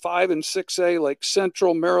numbers 5 and 6A, like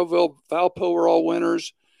Central, Merrillville, Valpo are all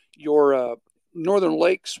winners. Your Northern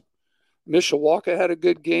Lakes, Mishawaka had a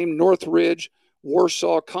good game. Northridge,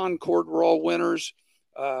 Warsaw, Concord were all winners.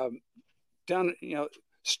 Down,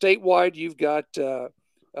 statewide, you've got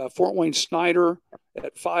Fort Wayne Snyder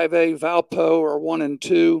at 5A, Valpo are 1 and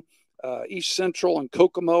 2. East Central and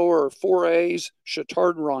Kokomo are 4As.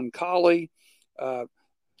 Chatard and Roncalli.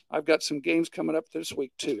 I've got some games coming up this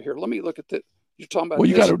week too. Here, let me look at that. You're talking about. Well,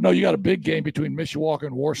 you got a big game between Mishawaka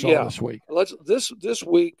and Warsaw this week. This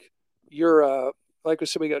week. You're like I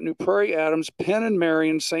said, we got New Prairie, Adams, Penn and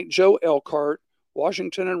Marion, St. Joe, Elkhart,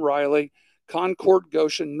 Washington and Riley, Concord,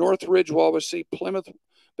 Goshen, Northridge, Wawasee, Plymouth.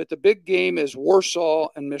 But the big game is Warsaw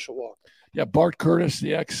and Mishawaka. Yeah, Bart Curtis,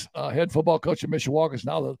 the ex-head football coach at Mishawaka, is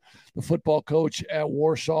now the football coach at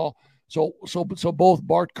Warsaw. So both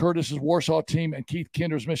Bart Curtis's Warsaw team and Keith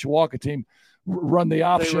Kinder's Mishawaka team run the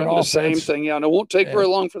option they run offense. The same thing, yeah. And it won't take very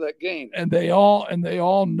long for that game. And they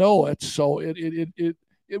all know it. So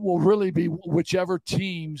it will really be whichever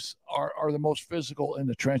teams are the most physical in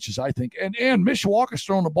the trenches, I think. And Mishawaka's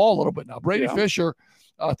throwing the ball a little bit now. Brady Fisher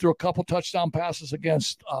threw a couple touchdown passes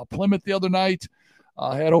against Plymouth the other night.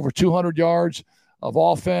 Had over 200 yards of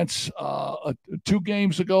offense 2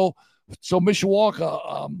 games ago. So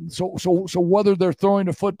Mishawaka, so whether they're throwing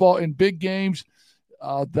the football in big games,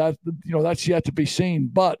 that's yet to be seen.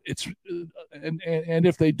 But it's and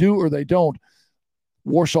if they do or they don't,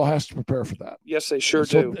 Warsaw has to prepare for that. Yes, they sure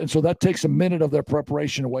do. And so that takes a minute of their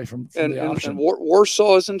preparation away from the option. And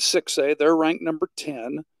Warsaw is in 6A. They're ranked number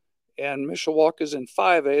 10. And Mishawaka is in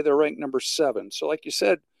 5A. They're ranked number 7. So like you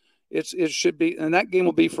said, it should be – and that game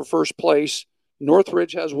will be for first place.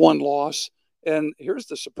 Northridge has 1 loss. And here's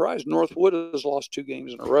the surprise. Northwood has lost 2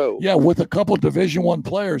 games in a row. Yeah, with a couple of Division I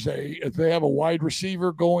players. They have a wide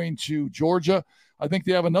receiver going to Georgia. I think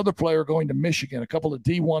they have another player going to Michigan, a couple of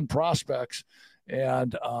D1 prospects.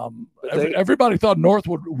 And everybody thought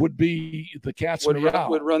Northwood would be the cats in the row.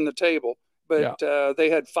 Would run the table. But they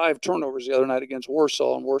had 5 turnovers the other night against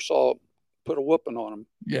Warsaw, and Warsaw put a whooping on them.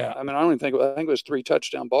 Yeah. I mean, I think it was 3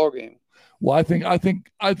 touchdown ball game. Well, I think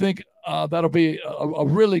that'll be a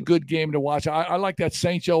really good game to watch. I like that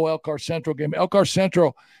St. Joe Elkhart Central game. Elkhart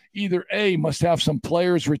Central either A, must have some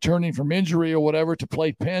players returning from injury or whatever to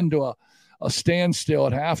play Penn to a standstill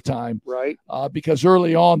at halftime, right? Because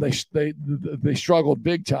early on they struggled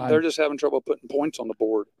big time. They're just having trouble putting points on the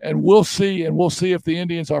board. And we'll see if the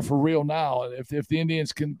Indians are for real now. If the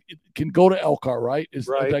Indians can go to Elkhart, right?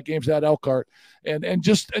 That game's at Elkhart, and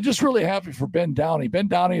just really happy for Ben Downey. Ben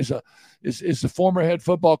Downey is the former head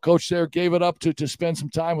football coach there. Gave it up to spend some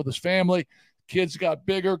time with his family. Kids got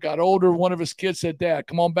bigger, got older. One of his kids said, "Dad,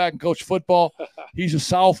 come on back and coach football." He's a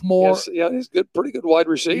sophomore. Yes, he's good, pretty good wide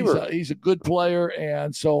receiver. He's a good player,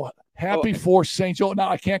 and so happy for St. Joe. Now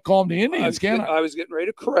I can't call them the Indians, can I? I was getting ready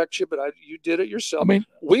to correct you, but you did it yourself. I mean,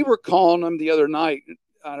 we were calling them the other night.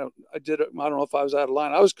 I don't know if I was out of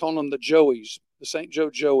line. I was calling them the Joeys, the St. Joe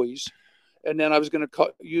Joeys, and then I was going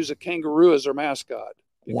to use a kangaroo as their mascot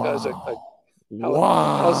because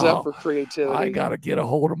how's that for creativity? I got to get a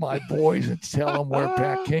hold of my boys and tell them where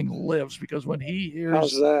Pat King lives, because when he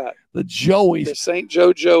hears the Joeys, the St.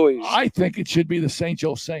 Joe Joeys, I think it should be the St.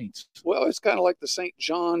 Joe Saints. Well, it's kind of like the St.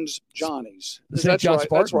 John's Johnnies. The St. John's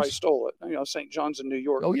Spartans. That's where I stole it. St. John's in New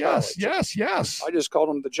York. Oh, yes. I just called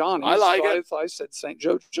them the Johnnies. I like it. I said St.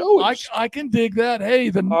 Joe Joeys. I can dig that. Hey,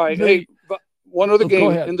 all right. Hey, one other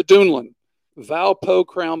game in the Duneland. Valpo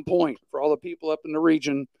Crown Point, for all the people up in the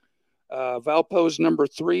region. Valpo's number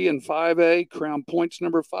 3 and 5A. Crown Point's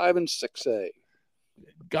number 5 and 6A.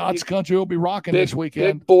 God's country will be rocking this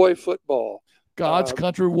weekend. Big boy football. God's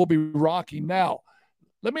country will be rocking. Now,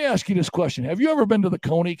 let me ask you this question. Have you ever been to the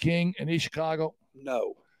Coney King in East Chicago?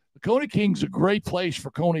 No. The Coney King's a great place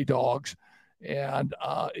for Coney dogs, and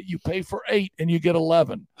you pay for 8 and you get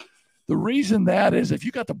 11. The reason that is, if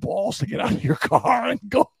you got the balls to get out of your car and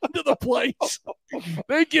go into the place,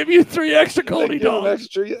 they give you 3 extra Coney dogs.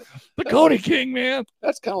 The Coney King, man.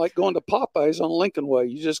 That's kind of like going to Popeyes on Lincoln Way.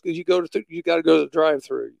 You got to go to the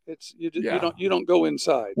drive-through. You don't go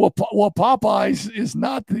inside. Well, Popeyes is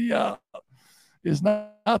not the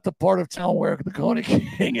part of town where the Coney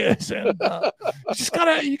King is, and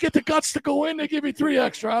you get the guts to go in. They give you 3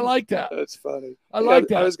 extra. I like that. That's funny. I like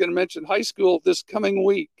that. I was going to mention high school this coming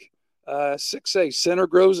week. 6A, Center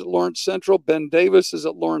Grove's at Lawrence Central. Ben Davis is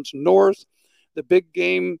at Lawrence North. The big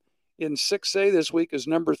game in 6A this week is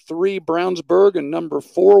number 3 Brownsburg and number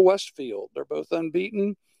 4 Westfield. They're both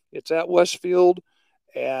unbeaten. It's at Westfield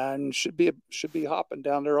and should be hopping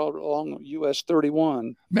down there all along US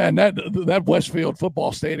 31. Man, that Westfield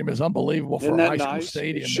football stadium is unbelievable for a high school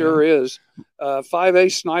stadium. It sure is.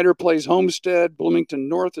 5A Snyder plays Homestead. Bloomington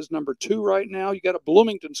North is number 2 right now. You got a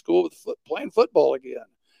Bloomington school playing football again.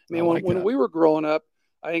 I mean, when we were growing up,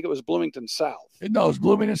 I think it was Bloomington South. No, it was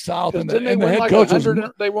Bloomington South, and the head coach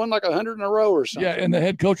they won like 100 in a row or something. Yeah, and the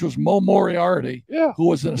head coach was Mo Moriarty, who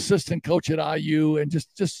was an assistant coach at IU, and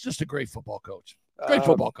just a great football coach. Great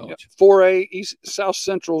football coach. 4A South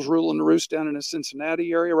Central's ruling the roost down in the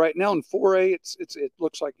Cincinnati area right now. In 4A, it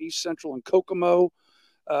looks like East Central and Kokomo.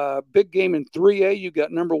 Big game in 3A. You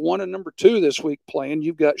got number 1 and number 2 this week playing.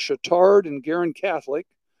 You've got Chittard and Guerin Catholic.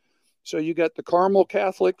 So you got the Carmel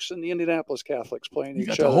Catholics and the Indianapolis Catholics playing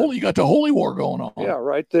each other. You got the Holy War going on. Yeah,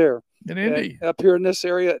 right there. In Indy. Up here in this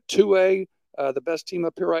area at 2A, The best team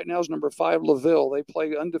up here right now is number 5 LaVille. They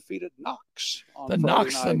play undefeated Knox on Friday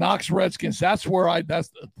night. The Knox Redskins. That's where I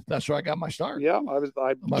got my start. Yeah, I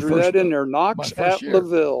drew that in there. Knox at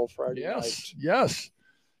LaVille Friday night.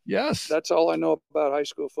 Yes. That's all I know about high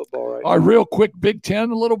school football right now. All right, real quick, Big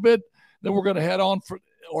Ten a little bit. Then we're going to head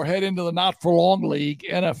into the not for long league,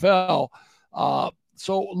 NFL.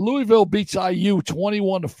 So Louisville beats IU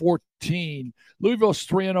 21-14. Louisville's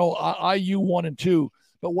 3-0, IU 1-2.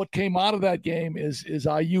 But what came out of that game is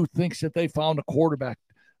IU thinks that they found a quarterback.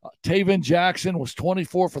 Taven Jackson was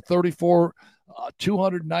 24 for 34,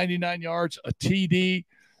 299 yards, a TD,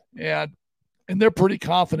 and they're pretty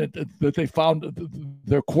confident that they found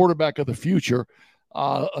their quarterback of the future.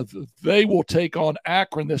 They will take on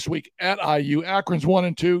Akron this week at IU. Akron's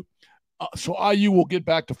 1-2. So IU will get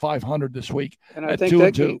back to 500 this week. And I think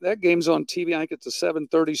that game's on TV. I think it's a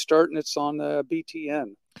 7:30 start, and it's on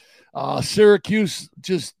BTN. Syracuse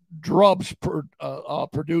just drubs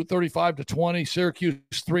Purdue 35-20. Syracuse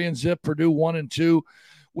 3-0. Purdue 1-2.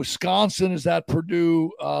 Wisconsin is at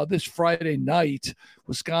Purdue this Friday night.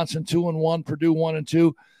 Wisconsin 2-1. Purdue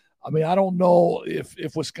 1-2. I mean, I don't know if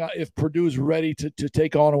Purdue's ready to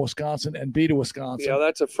take on a Wisconsin and beat a Wisconsin. Yeah,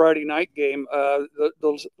 that's a Friday night game.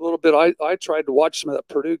 The little bit I tried to watch some of that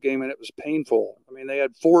Purdue game, and it was painful. I mean, they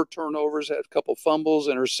had 4 turnovers, had a couple fumbles,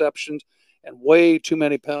 interceptions, and way too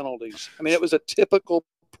many penalties. I mean, it was a typical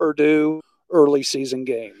Purdue early season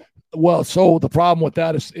game. Well, so the problem with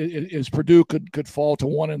that is Purdue could fall to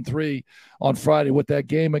 1-3 on Friday with that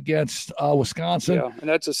game against Wisconsin. Yeah, and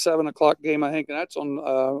that's a 7:00 game, I think, and that's on.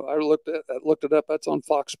 I looked it up. That's on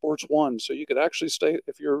Fox Sports 1, so you could actually stay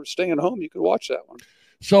if you're staying home. You could watch that one.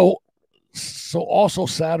 So also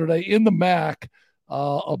Saturday in the MAC,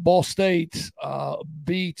 Ball State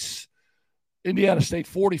beats Indiana State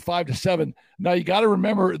 45-7. Now you got to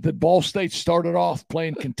remember that Ball State started off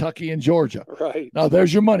playing Kentucky and Georgia. Right. Now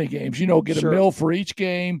there's your money games. Get a mill for each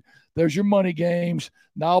game. There's your money games.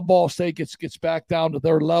 Now Ball State gets back down to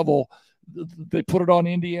their level. They put it on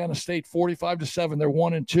Indiana State 45-7. They're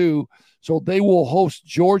 1-2. So they will host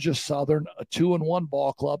Georgia Southern, a 2-1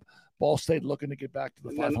 ball club. Ball State looking to get back to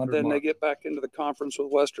the 500 Then mark. they get back into the conference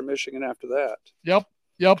with Western Michigan after that. Yep.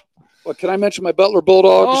 Well, can I mention my Butler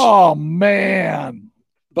Bulldogs? Oh, man.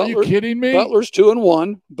 Are you kidding me? Butler's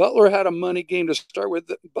 2-1. Butler had a money game to start with.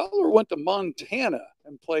 Butler went to Montana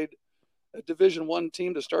and played a Division I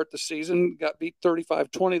team to start the season, got beat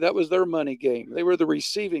 35-20. That was their money game. They were the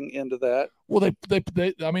receiving end of that. Well,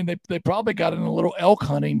 they probably got in a little elk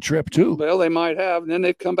hunting trip too. Well, they might have. And then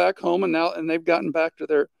they've come back home and they've gotten back to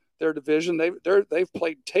their division. They've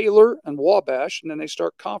played Taylor and Wabash, and then they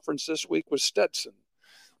start conference this week with Stetson.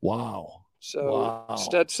 Wow. So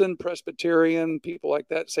Stetson, Presbyterian, people like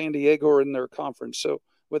that, San Diego are in their conference. So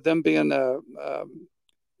with them being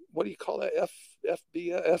what do you call that?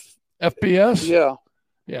 FBS?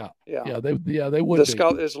 Yeah. They would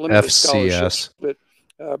is limited scholarships. But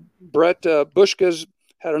Brett Bushka's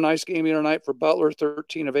had a nice game the other night for Butler,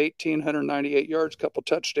 13 of 18, 198 yards, couple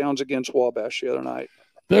touchdowns against Wabash the other night.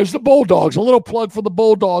 There's the Bulldogs. A little plug for the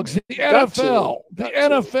Bulldogs. The NFL. The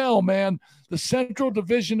NFL, man. The Central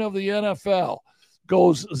Division of the NFL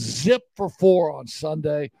goes zip for 4 on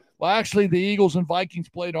Sunday. Well, actually, the Eagles and Vikings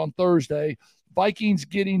played on Thursday. Vikings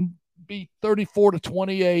getting beat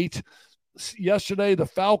 34-28. Yesterday, the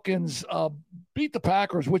Falcons beat the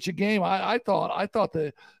Packers, which a game I thought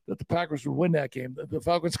that the Packers would win that game. The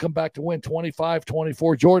Falcons come back to win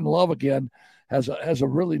 25-24. Jordan Love again has a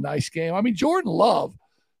really nice game. I mean, Jordan Love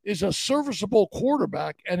is a serviceable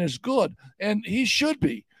quarterback and is good, and he should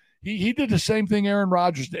be. He did the same thing Aaron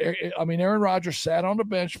Rodgers did. I mean, Aaron Rodgers sat on the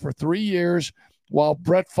bench for 3 years while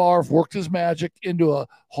Brett Favre worked his magic into a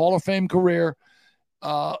Hall of Fame career.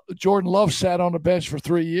 Jordan Love sat on the bench for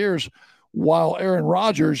 3 years while Aaron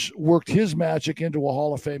Rodgers worked his magic into a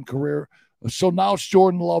Hall of Fame career. So now it's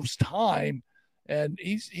Jordan Love's time, and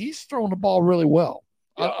he's thrown the ball really well.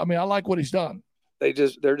 Yeah. I mean, I like what he's done.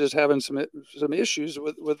 They're just having some issues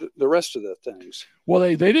with the rest of the things. Well,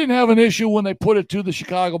 they didn't have an issue when they put it to the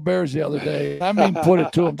Chicago Bears the other day. I mean, put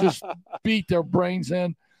it to them, just beat their brains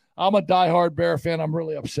in. I'm a diehard Bear fan. I'm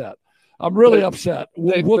really upset. Upset.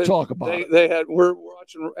 We'll talk about it. We're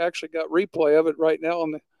watching. Actually, got replay of it right now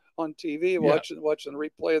on TV. Watching the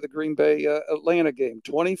replay of the Green Bay Atlanta game.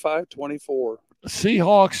 25-24.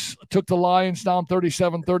 Seahawks took the Lions down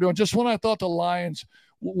 37-31. Just when I thought the Lions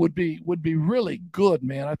would be really good,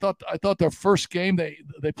 man. I thought their first game they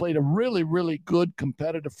played a really, really good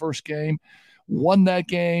competitive first game, won that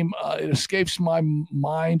game. It escapes my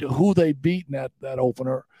mind who they beat in that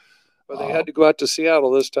opener. But they had to go out to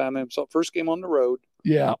Seattle this time. So first game on the road.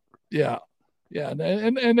 Yeah. Yeah,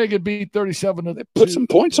 and they could beat 37 to they put some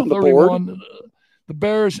points on the board. The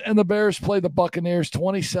Bears play the Buccaneers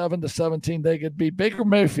 27-17. They could beat Baker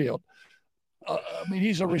Mayfield. I mean,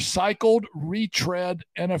 he's a recycled, retread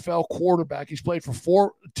NFL quarterback. He's played for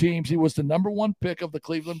 4 teams. He was the #1 pick of the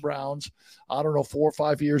Cleveland Browns, I don't know, 4 or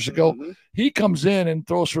 5 years ago. Mm-hmm. He comes in and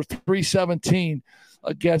throws for 317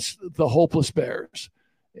 against the hopeless Bears.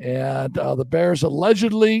 And the Bears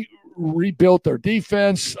allegedly rebuilt their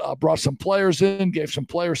defense, brought some players in, gave some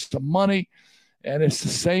players some money. And it's the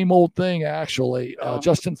same old thing, actually.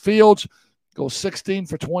 Justin Fields goes 16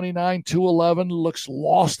 for 29, 211, looks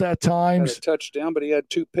lost at times. Had a touchdown, but he had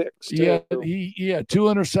 2 picks. He had 2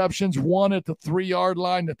 interceptions, one at the 3-yard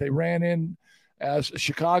line that they ran in as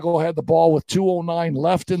Chicago had the ball with 2:09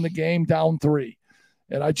 left in the game, down 3.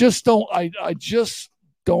 And I just don't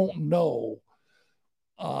know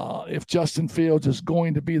if Justin Fields is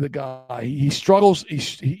going to be the guy. He struggles.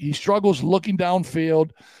 He struggles looking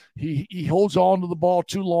downfield. He holds on to the ball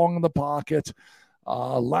too long in the pocket.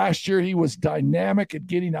 Last year, he was dynamic at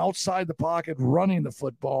getting outside the pocket, running the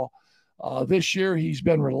football. This year, he's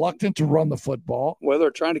been reluctant to run the football. Well,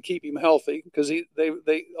 they're trying to keep him healthy because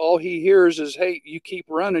they all he hears is, "Hey, you keep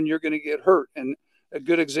running, you're going to get hurt." And a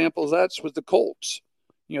good example of that's with the Colts.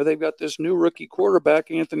 You know, they've got this new rookie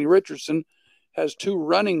quarterback, Anthony Richardson, has 2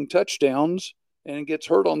 running touchdowns and gets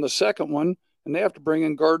hurt on the second one, and they have to bring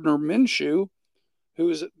in Gardner Minshew,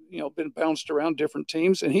 who's been bounced around different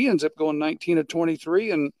teams, and he ends up going 19 of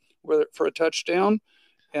 23 and for a touchdown,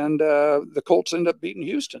 and the Colts end up beating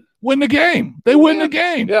Houston. Win the game. They win the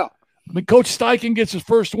game. Yeah. I mean, Coach Steichen gets his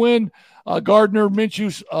first win. Gardner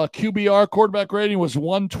Minshew's QBR quarterback rating was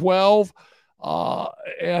 112,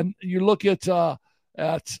 and you look at Anthony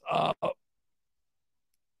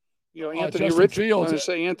Richardson. I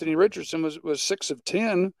say Anthony Richardson was 6 of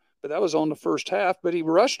 10, but that was on the first half. But he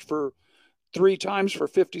rushed for 3 times for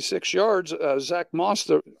 56 yards. Zach Moss,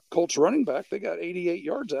 the Colts running back, they got 88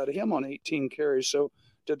 yards out of him on 18 carries. So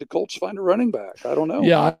did the Colts find a running back? I don't know.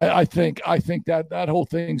 Yeah, I think that whole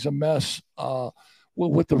thing's a mess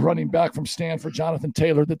with the running back from Stanford, Jonathan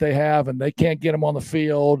Taylor, that they have, and they can't get him on the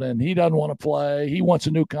field, and he doesn't want to play. He wants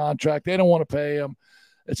a new contract. They don't want to pay him.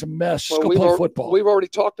 It's a mess. Well, go play football. We've already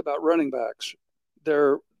talked about running backs.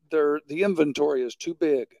 The inventory is too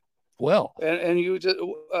big. Well, and you just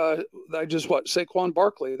Saquon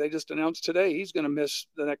Barkley. They just announced today he's going to miss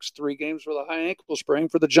the next 3 games with a high ankle sprain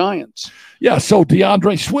for the Giants. Yeah, so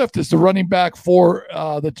DeAndre Swift is the running back for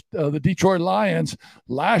the Detroit Lions.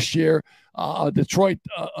 Last year, Detroit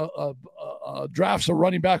drafts a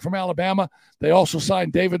running back from Alabama. They also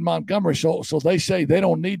signed David Montgomery. So they say they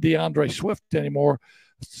don't need DeAndre Swift anymore.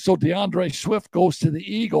 So DeAndre Swift goes to the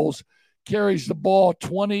Eagles, carries the ball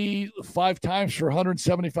 25 times for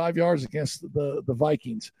 175 yards against the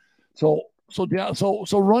Vikings. So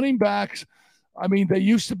running backs, I mean, they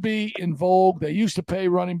used to be in vogue. They used to pay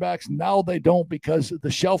running backs. Now they don't, because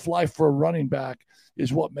the shelf life for a running back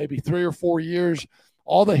is maybe 3 or 4 years.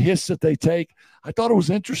 All the hits that they take. I thought it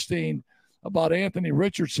was interesting about Anthony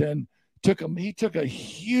Richardson. He took a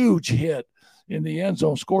huge hit in the end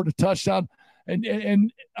zone, scored a touchdown.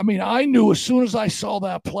 And I mean, I knew as soon as I saw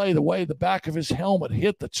that play, the way the back of his helmet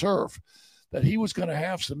hit the turf, that he was going to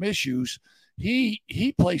have some issues. He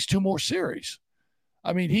plays 2 more series.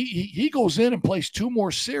 I mean, he goes in and plays 2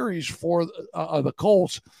 more series for the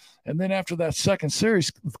Colts, and then after that second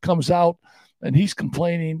series comes out, and he's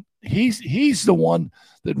complaining. He's the one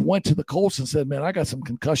that went to the Colts and said, "Man, I got some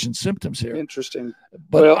concussion symptoms here." Interesting.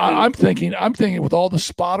 But I'm thinking with all the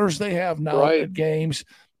spotters they have now at games,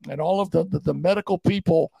 and all of the medical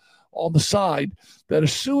people on the side, that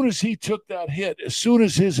as soon as he took that hit, as soon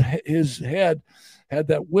as his head had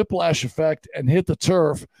that whiplash effect and hit the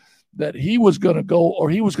turf, that he was going to go, or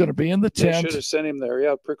he was going to be in the tent. They should have sent him there.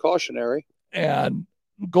 Yeah, precautionary. And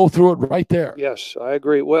go through it right there. Yes, I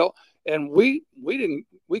agree. Well, and we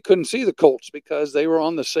couldn't see the Colts because they were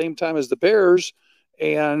on the same time as the Bears,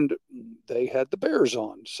 and they had the Bears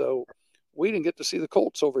on. So we didn't get to see the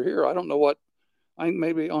Colts over here. I don't know what. I think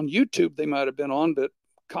maybe on YouTube they might have been on, but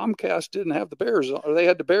Comcast didn't have the Bears on, or they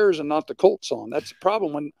had the Bears and not the Colts on. That's the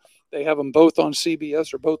problem when they have them both on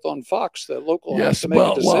CBS or both on Fox. The local has to make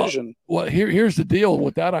a decision. Well, here's the deal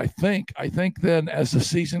with that. I think then as the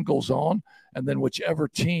season goes on, and then whichever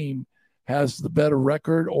team has the better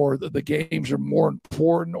record, or the games are more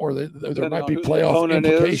important, or there might be playoff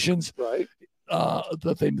implications, right?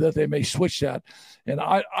 That they may switch that. And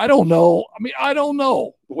I don't know. I mean, I don't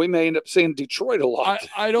know. we may end up seeing Detroit a lot.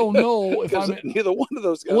 I don't know if neither one of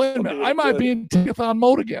those guys. Wait a minute, I might be in tankathon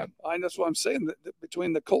mode again. That's what I'm saying. That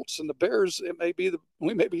between the Colts and the Bears,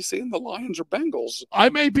 we may be seeing the Lions or Bengals. I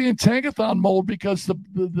may be in tankathon mode because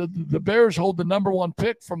the Bears hold the number one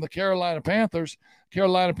pick from the Carolina Panthers.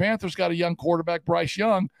 Carolina Panthers got a young quarterback, Bryce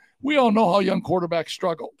Young. We all know how young quarterbacks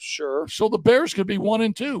struggle. Sure. So the Bears could be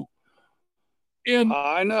 1-2.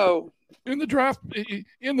 I know. In the draft,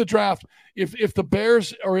 if the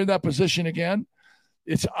Bears are in that position again,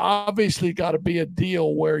 it's obviously got to be a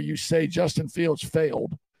deal where you say Justin Fields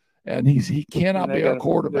failed, and he cannot be our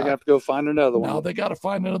quarterback. They have to go find another one. Now they got to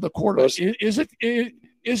find another quarterback. Is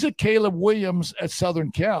it Caleb Williams at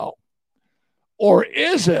Southern Cal, or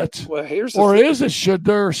is it? Well, is it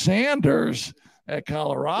Shedeur Sanders at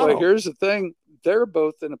Colorado? Well, here's the thing: they're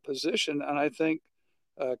both in a position, and I think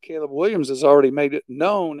Caleb Williams has already made it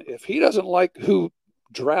known if he doesn't like who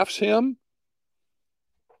drafts him,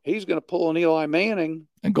 he's going to pull an Eli Manning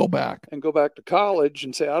and go back to college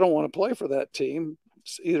and say, I don't want to play for that team.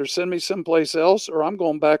 Either send me someplace else or I'm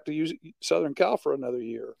going back to Southern Cal for another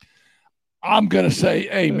year. I'm going to say,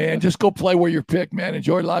 hey, man, just go play where you're picked, man.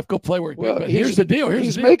 Enjoy life. Go play where you're picked. But here's the deal.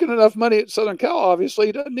 He's making enough money at Southern Cal, obviously.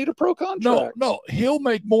 He doesn't need a pro contract. No. He'll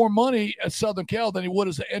make more money at Southern Cal than he would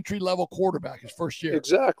as an entry-level quarterback his first year.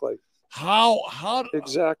 Exactly.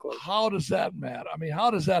 Exactly. How does that matter? I mean, how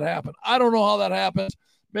does that happen? I don't know how that happens.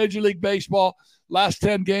 Major League Baseball, last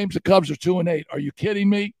 10 games, the Cubs are 2-8. Are you kidding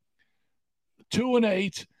me?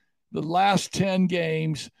 2-8, the last 10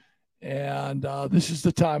 games. And this is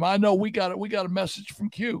the time. I know we got a message from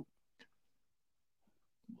Q.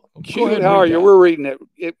 Q, how are you? We're reading it.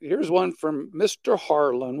 Here's one from Mr.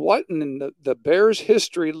 Harlan. What in the Bears'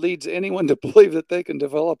 history leads anyone to believe that they can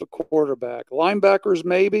develop a quarterback? Linebackers,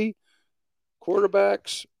 maybe?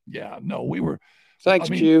 Quarterbacks? Yeah, no, we were. Thanks,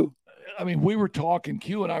 Q. I mean, we were talking.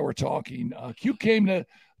 Q and I were talking. Q came to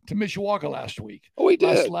Mishawaka last week. Oh, we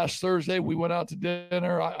did. Last Thursday, we went out to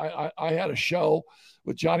dinner. I had a show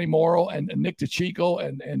with Johnny Morrow and Nick DeChico,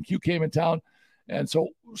 and Q came in town. And so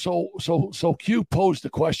Q posed the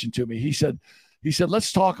question to me. He said,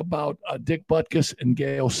 let's talk about Dick Butkus and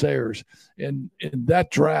Gale Sayers in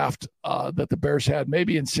that draft that the Bears had,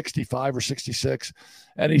 maybe in 65 or 66.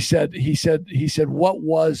 And he said, what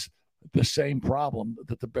was the same problem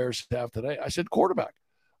that the Bears have today? I said, quarterback.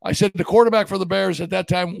 I said the quarterback for the Bears at that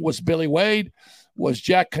time was Billy Wade, was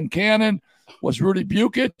Jack Concannon, was Rudy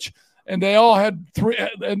Bukic. And they all had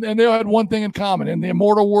and they all had one thing in common. In the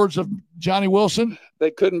immortal words of Johnny Wilson, they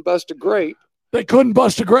couldn't bust a grape. They couldn't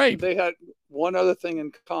bust a grape. They had one other thing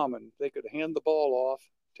in common. They could hand the ball off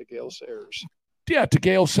to Gale Sayers. Yeah, to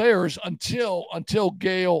Gale Sayers until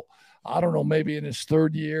Gale, I don't know, maybe in his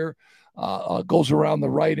third year, goes around the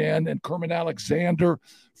right end, and Kermit Alexander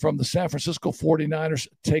from the San Francisco 49ers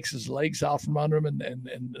takes his legs out from under him,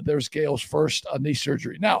 and there's Gale's first knee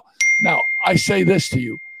surgery. Now, I say this to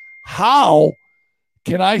you. How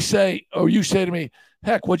can I say, or you say to me,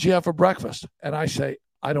 heck, what'd you have for breakfast? And I say,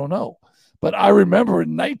 I don't know. But I remember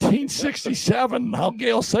in 1967 how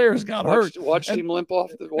Gale Sayers got hurt. Watched him limp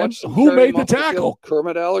off. Who made the tackle?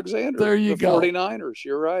 Kermit Alexander. There you go. 49ers.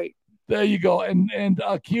 You're right. There you go. And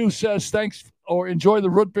Q says, thanks or enjoy the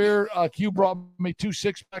root beer. Q brought me 2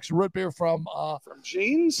 6-packs of root beer from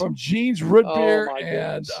Jeans? From Jeans Root Beer.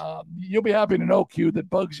 And you'll be happy to know, Q, that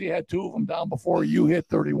Bugsy had 2 of them down before you hit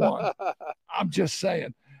 31. I'm just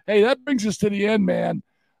saying. Hey, that brings us to the end, man.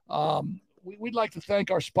 We'd like to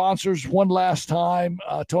thank our sponsors one last time.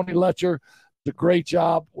 Tony Letcher did a great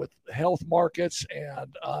job with health markets,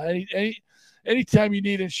 and anytime you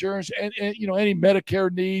need insurance and any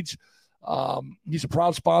Medicare needs, he's a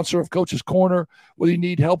proud sponsor of Coach's Corner. Whether you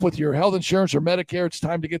need help with your health insurance or Medicare, it's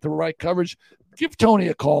time to get the right coverage. Give Tony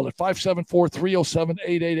a call at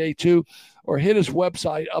 574-307-8882 or hit his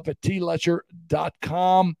website up at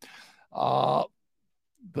tletcher.com.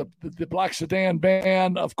 The Black Sedan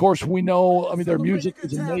Band, of course, we know. I mean, their music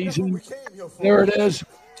is amazing. There it is.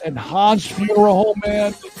 And Hans Funeral Home,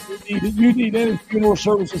 man. You need any funeral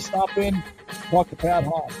services, stop in, talk to Pat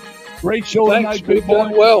Hahn. Great show tonight, big boy.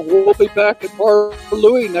 Well, we'll be back at Bar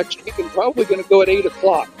Louie next week and probably going to go at 8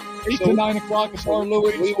 o'clock. 8 to 9 o'clock at Bar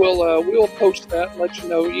Louie. We will post that and let you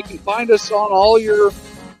know. You can find us on all your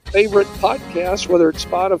favorite podcasts, whether it's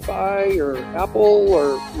Spotify or Apple,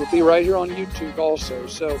 or we'll be right here on YouTube also.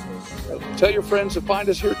 So tell your friends to find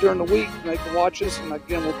us here during the week, and they can watch us. And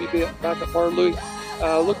again, we'll be back at Bar Louie.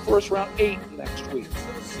 Look for us around 8 next week.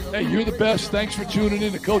 Hey, you're the best. Thanks for tuning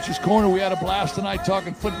in to Coach's Corner. We had a blast tonight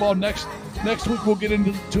talking football. Next week, we'll get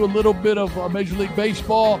into a little bit of Major League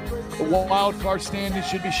Baseball. The wild card standings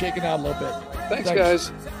should be shaken out a little bit. Thanks.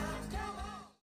 Guys.